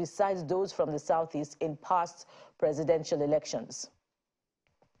candidates besides those from the Southeast in past presidential elections?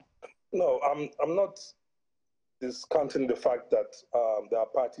 No, I'm not discounting the fact that there are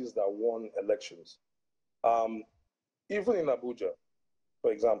parties that won elections. Even in Abuja,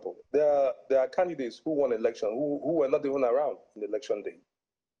 for example, there are candidates who won election who were not even around in election day.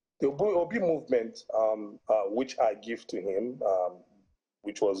 The Obi movement, which I give to him,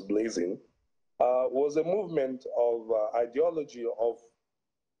 which was blazing, was a movement of ideology of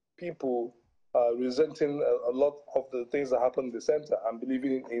people resenting a lot of the things that happened in the center and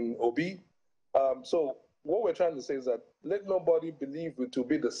believing in Obi. So what we're trying to say is that let nobody believe it to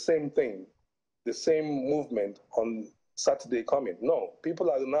be the same thing, the same movement on Saturday coming. No, people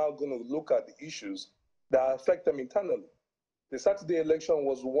are now going to look at the issues that affect them internally. The Saturday election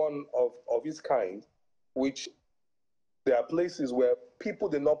was one of its kind, which there are places where people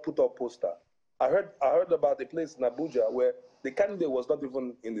did not put up poster. I heard about a place in Abuja where the candidate was not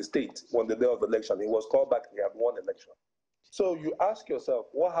even in the state on the day of election. He was called back, he had won election. So you ask yourself,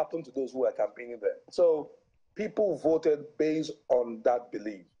 what happened to those who were campaigning there? So people voted based on that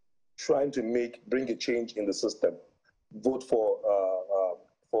belief, trying to bring a change in the system, vote for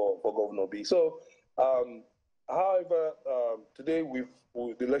Governor B. So, however, today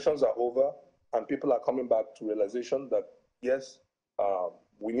the elections are over and people are coming back to realization that, yes,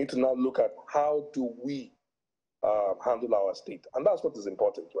 we need to now look at how do we handle our state. And that's what is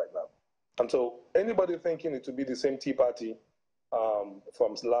important right now. And so anybody thinking it to be the same Tea Party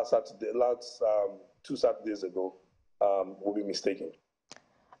from last 2 Saturdays ago will be mistaken.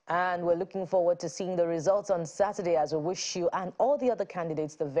 And we're looking forward to seeing the results on Saturday as we wish you and all the other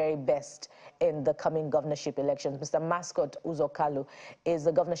candidates the very best in the coming governorship elections. Mr. Mascot Uzokalu is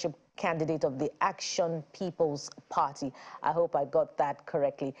the governorship candidate of the Action People's Party. I hope I got that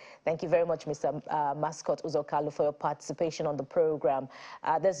correctly. Thank you very much, Mr. Mascot Uzokalu, for your participation on the program.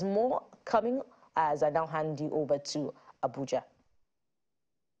 There's more coming as I now hand you over to Abuja.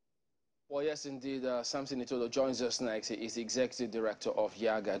 Well, yes, indeed. Samson Itodo joins us next. He is the Executive Director of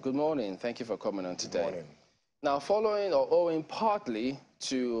Yaga. Good morning. Thank you for coming on today. Good morning. Now, following or owing partly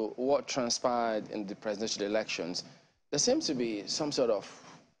to what transpired in the presidential elections, there seems to be some sort of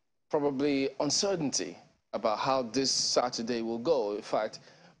probably uncertainty about how this Saturday will go. In fact,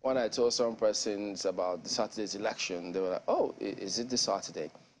 when I told some persons about the Saturday's election, they were like, oh, is it this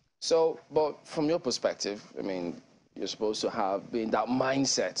Saturday? So, but from your perspective, I mean, you're supposed to have been that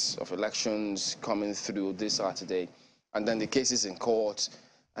mindset of elections coming through this Saturday, and then the cases in court,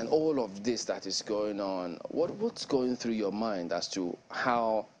 and all of this that is going on. What's going through your mind as to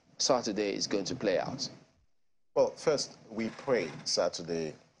how Saturday is going to play out? Well, first, we pray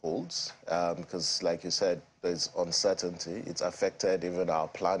Saturday holds, because, like you said, there's uncertainty. It's affected even our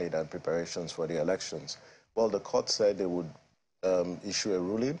planning and preparations for the elections. Well, the court said they would issue a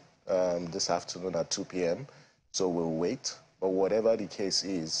ruling this afternoon at 2 p.m., so we'll wait. But whatever the case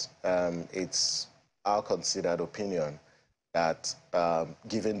is, it's our considered opinion that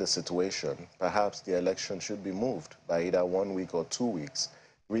given the situation, perhaps the election should be moved by either 1 week or 2 weeks.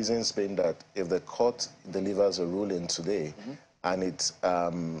 Reasons being that if the court delivers a ruling today and it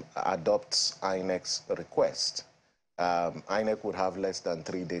adopts INEC's request, INEC would have less than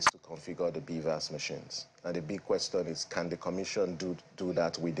 3 days to configure the BVAS machines. And the big question is, can the commission do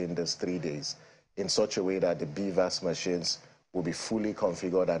that within those 3 days in such a way that the BVAS machines will be fully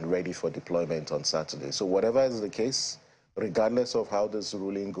configured and ready for deployment on Saturday? So whatever is the case, regardless of how this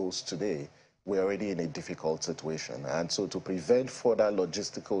ruling goes today, we're already in a difficult situation. And so to prevent further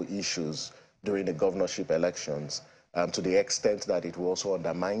logistical issues during the governorship elections, to the extent that it will also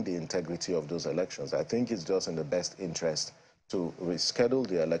undermine the integrity of those elections, I think it's just in the best interest to reschedule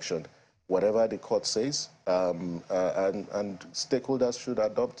the election, whatever the court says, and stakeholders should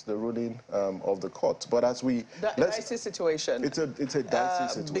adopt the ruling of the court. But as we... Dicey situation. It's a dicey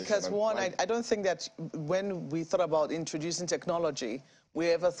situation. Because one, I don't think that when we thought about introducing technology, we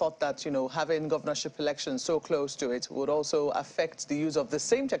ever thought that, having governorship elections so close to it would also affect the use of the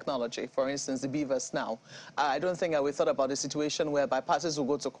same technology, for instance, the BVAS now. I don't think we thought about a situation whereby parties will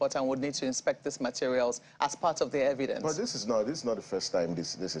go to court and would need to inspect these materials as part of their evidence. But this is not the first time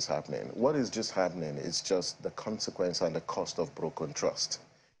this is happening. What is just happening is just the consequence and the cost of broken trust.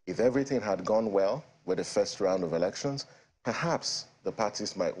 If everything had gone well with the first round of elections, perhaps the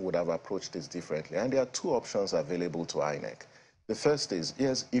parties would have approached this differently. And there are two options available to INEC. The first is,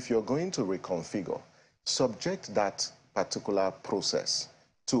 yes, if you're going to reconfigure, subject that particular process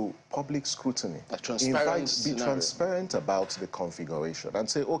to public scrutiny. Be transparent about the configuration and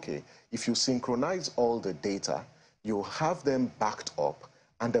say, okay, if you synchronize all the data, you have them backed up,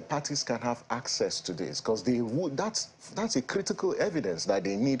 and the parties can have access to this, because that's a critical evidence that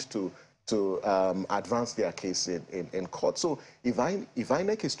they need to advance their case in court. So if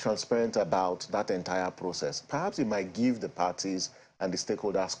INEC is transparent about that entire process, perhaps it might give the parties and the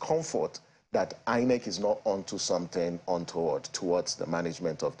stakeholders comfort that INEC is not onto something untoward towards the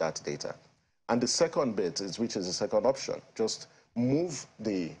management of that data. And the second bit, which is the second option, just move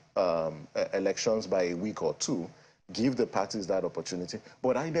the elections by a week or two, give the parties that opportunity.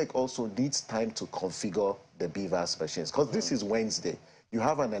 But INEC also needs time to configure the BVAS machines, because this is Wednesday. You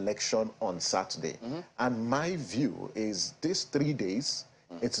have an election on Saturday. And my view is these 3 days,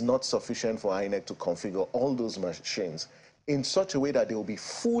 it's not sufficient for INEC to configure all those machines in such a way that they will be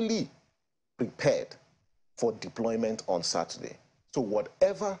fully prepared for deployment on Saturday. So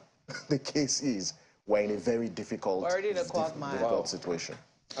whatever the case is, we're in a very difficult situation.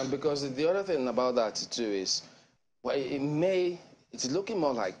 And because the other thing about that too is, well, it's looking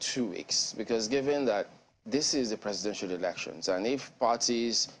more like 2 weeks, because given that this is the presidential elections, and if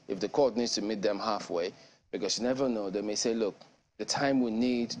the court needs to meet them halfway, because you never know, they may say, look, the time we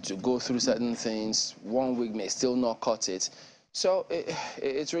need to go through certain things, 1 week may still not cut it. So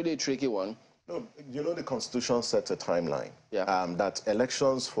it's really a tricky one. No, the Constitution sets a timeline. Yeah. That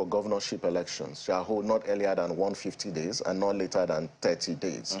elections for governorship elections shall hold not earlier than 150 days and not later than 30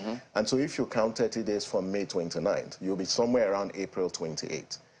 days. And so if you count 30 days from May 29th, you'll be somewhere around April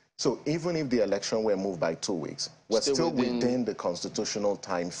 28th. So even if the election were moved by 2 weeks, we're still within the constitutional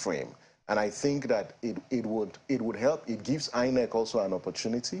time frame. And I think that it would help. It gives INEC also an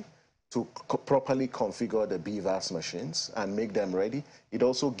opportunity to properly configure the BVAS machines and make them ready. It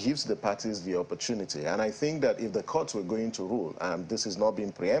also gives the parties the opportunity. And I think that if the courts were going to rule, and this is not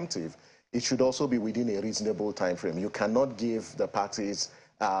being preemptive, it should also be within a reasonable time frame. You cannot give the parties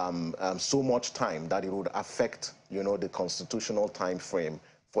so much time that it would affect, the constitutional time frame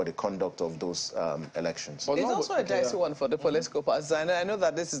for the conduct of those elections. It's also a dicey one for the political parties. I know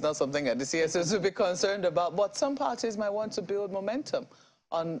that this is not something that the CSOs will be concerned about, but some parties might want to build momentum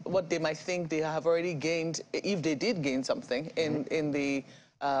on what they might think they have already gained, if they did gain something in the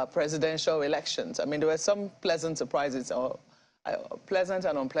presidential elections. I mean, there were some pleasant surprises, or pleasant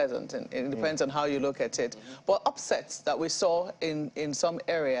and unpleasant, and it depends on how you look at it. But upsets that we saw in some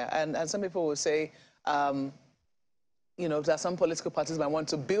area, and some people will say, that some political parties might want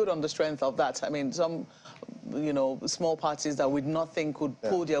to build on the strength of that. I mean, some, small parties that we not think could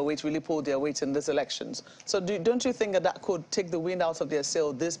really pull their weight in these elections. So don't you think that could take the wind out of their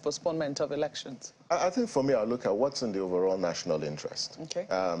sail, this postponement of elections? I think for me, I'll look at what's in the overall national interest, okay,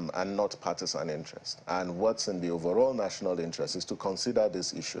 and not partisan interest. And what's in the overall national interest is to consider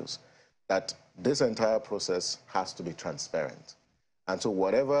these issues, that this entire process has to be transparent. And so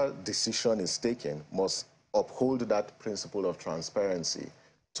whatever decision is taken must uphold that principle of transparency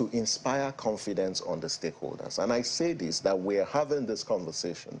to inspire confidence on the stakeholders. And I say this, that we're having this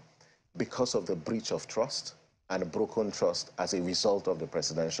conversation because of the breach of trust and broken trust as a result of the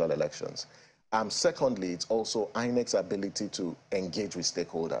presidential elections. Secondly, it's also INEC's ability to engage with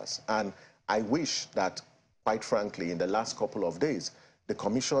stakeholders. And I wish that, quite frankly, in the last couple of days, the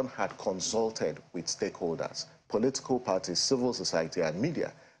Commission had consulted with stakeholders, political parties, civil society, and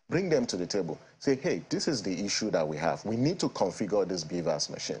media. Bring them to the table. Say, hey, this is the issue that we have. We need to configure these BVAS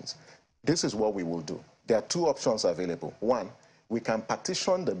machines. This is what we will do. There are two options available. One, we can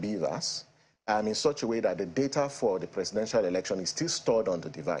partition the BVAS in such a way that the data for the presidential election is still stored on the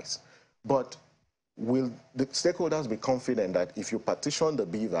device. But will the stakeholders be confident that if you partition the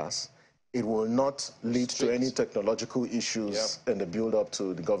BVAS, it will not lead to any technological issues in the build-up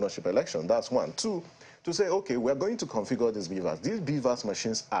to the governorship election? That's one. Two, to say, okay, we're going to configure these BVAS. These BVAS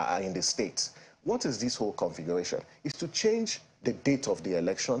machines are in the states. What is this whole configuration? It's to change the date of the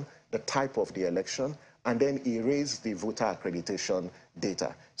election, the type of the election, and then erase the voter accreditation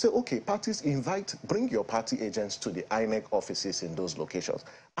data. So, okay, parties bring your party agents to the INEC offices in those locations.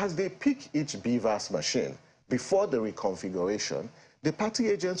 As they pick each BVAS machine, before the reconfiguration, The party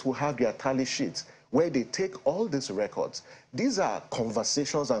agents will have their tally sheets where they take all these records. These are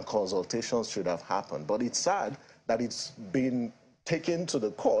conversations and consultations should have happened, but it's sad that it's been taken to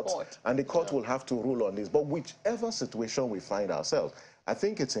the court. And the court will have to rule on this. But whichever situation we find ourselves, I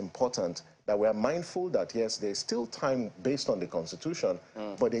think it's important that we are mindful that, yes, there's still time based on the Constitution,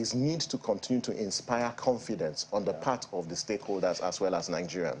 but there's need to continue to inspire confidence on the part of the stakeholders as well as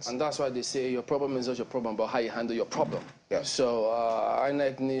Nigerians. And that's why they say your problem is not your problem, but how you handle your problem. Yes. So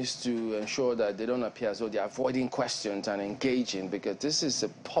INEC needs to ensure that they don't appear as though they're avoiding questions and engaging, because this is a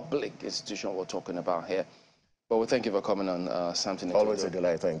public institution we're talking about here. But we thank you for coming on, Samson. Always a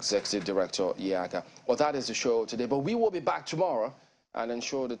delight, thanks. Executive Director, Yaga. Well, that is the show today, but we will be back tomorrow and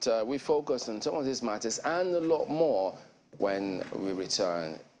ensure that we focus on some of these matters and a lot more when we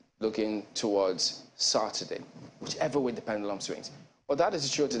return, looking towards Saturday, whichever way the pendulum swings. Well, that is the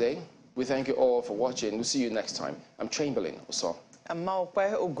show today. We thank you all for watching. We'll see you next time. I'm Chamberlain Oso. And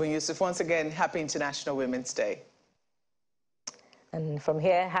Maokwe Ogun Yusuf, once again, happy International Women's Day. And from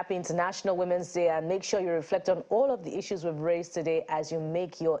here, happy International Women's Day, and make sure you reflect on all of the issues we've raised today as you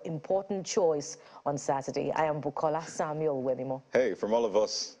make your important choice on Saturday. I am Bukola Samuel Wenimo. Hey, from all of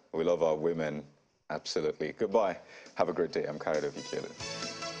us, we love our women. Absolutely. Goodbye. Have a great day. I'm Kaido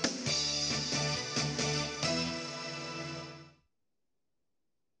Vikele.